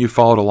hoping you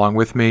followed along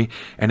with me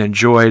and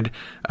enjoyed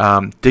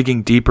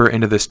digging deeper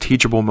into this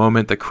teachable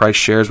moment that Christ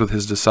shares with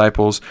his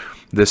disciples,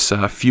 this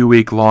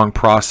few-week-long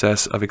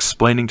process of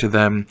explaining to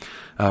them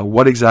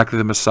what exactly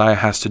the Messiah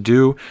has to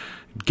do,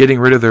 getting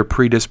rid of their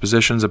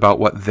predispositions about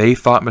what they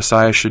thought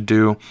Messiah should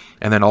do,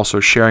 and then also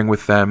sharing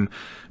with them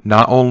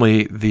not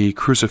only the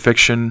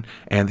crucifixion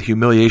and the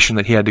humiliation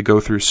that he had to go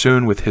through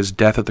soon with his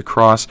death at the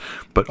cross,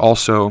 but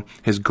also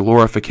his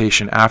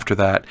glorification after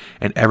that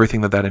and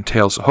everything that that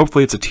entails. So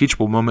hopefully it's a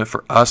teachable moment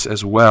for us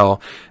as well,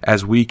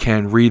 as we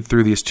can read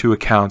through these two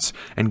accounts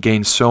and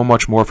gain so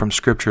much more from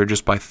Scripture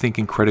just by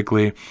thinking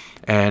critically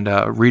and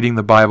reading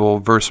the Bible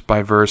verse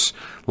by verse,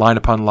 line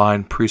upon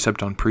line,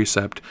 precept on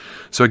precept.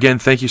 So again,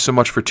 thank you so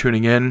much for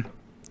tuning in.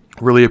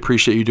 Really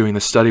appreciate you doing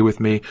this study with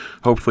me.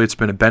 Hopefully it's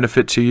been a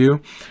benefit to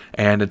you.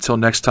 And until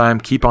next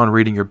time, keep on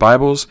reading your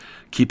Bibles,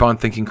 keep on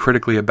thinking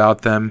critically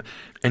about them,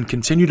 and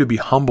continue to be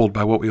humbled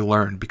by what we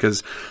learn.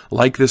 Because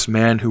like this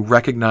man who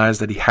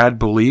recognized that he had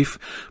belief,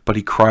 but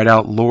he cried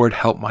out, "Lord,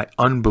 help my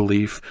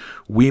unbelief,"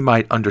 we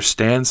might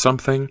understand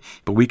something,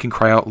 but we can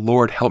cry out,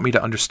 "Lord, help me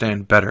to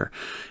understand better."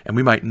 And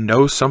we might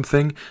know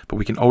something, but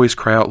we can always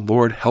cry out,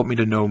 "Lord, help me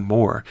to know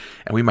more."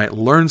 And we might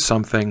learn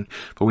something,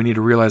 but we need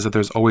to realize that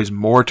there's always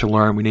more to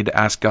learn. We need to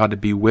ask God to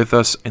be with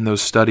us in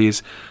those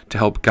studies, to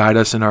help guide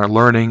us in our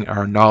learning,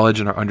 our knowledge,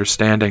 and our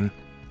understanding.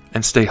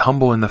 And stay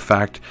humble in the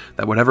fact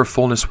that whatever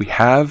fullness we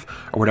have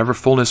or whatever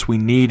fullness we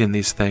need in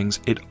these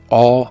things, it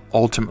all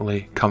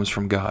ultimately comes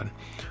from God.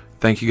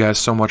 Thank you guys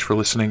so much for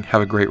listening.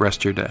 Have a great rest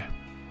of your day.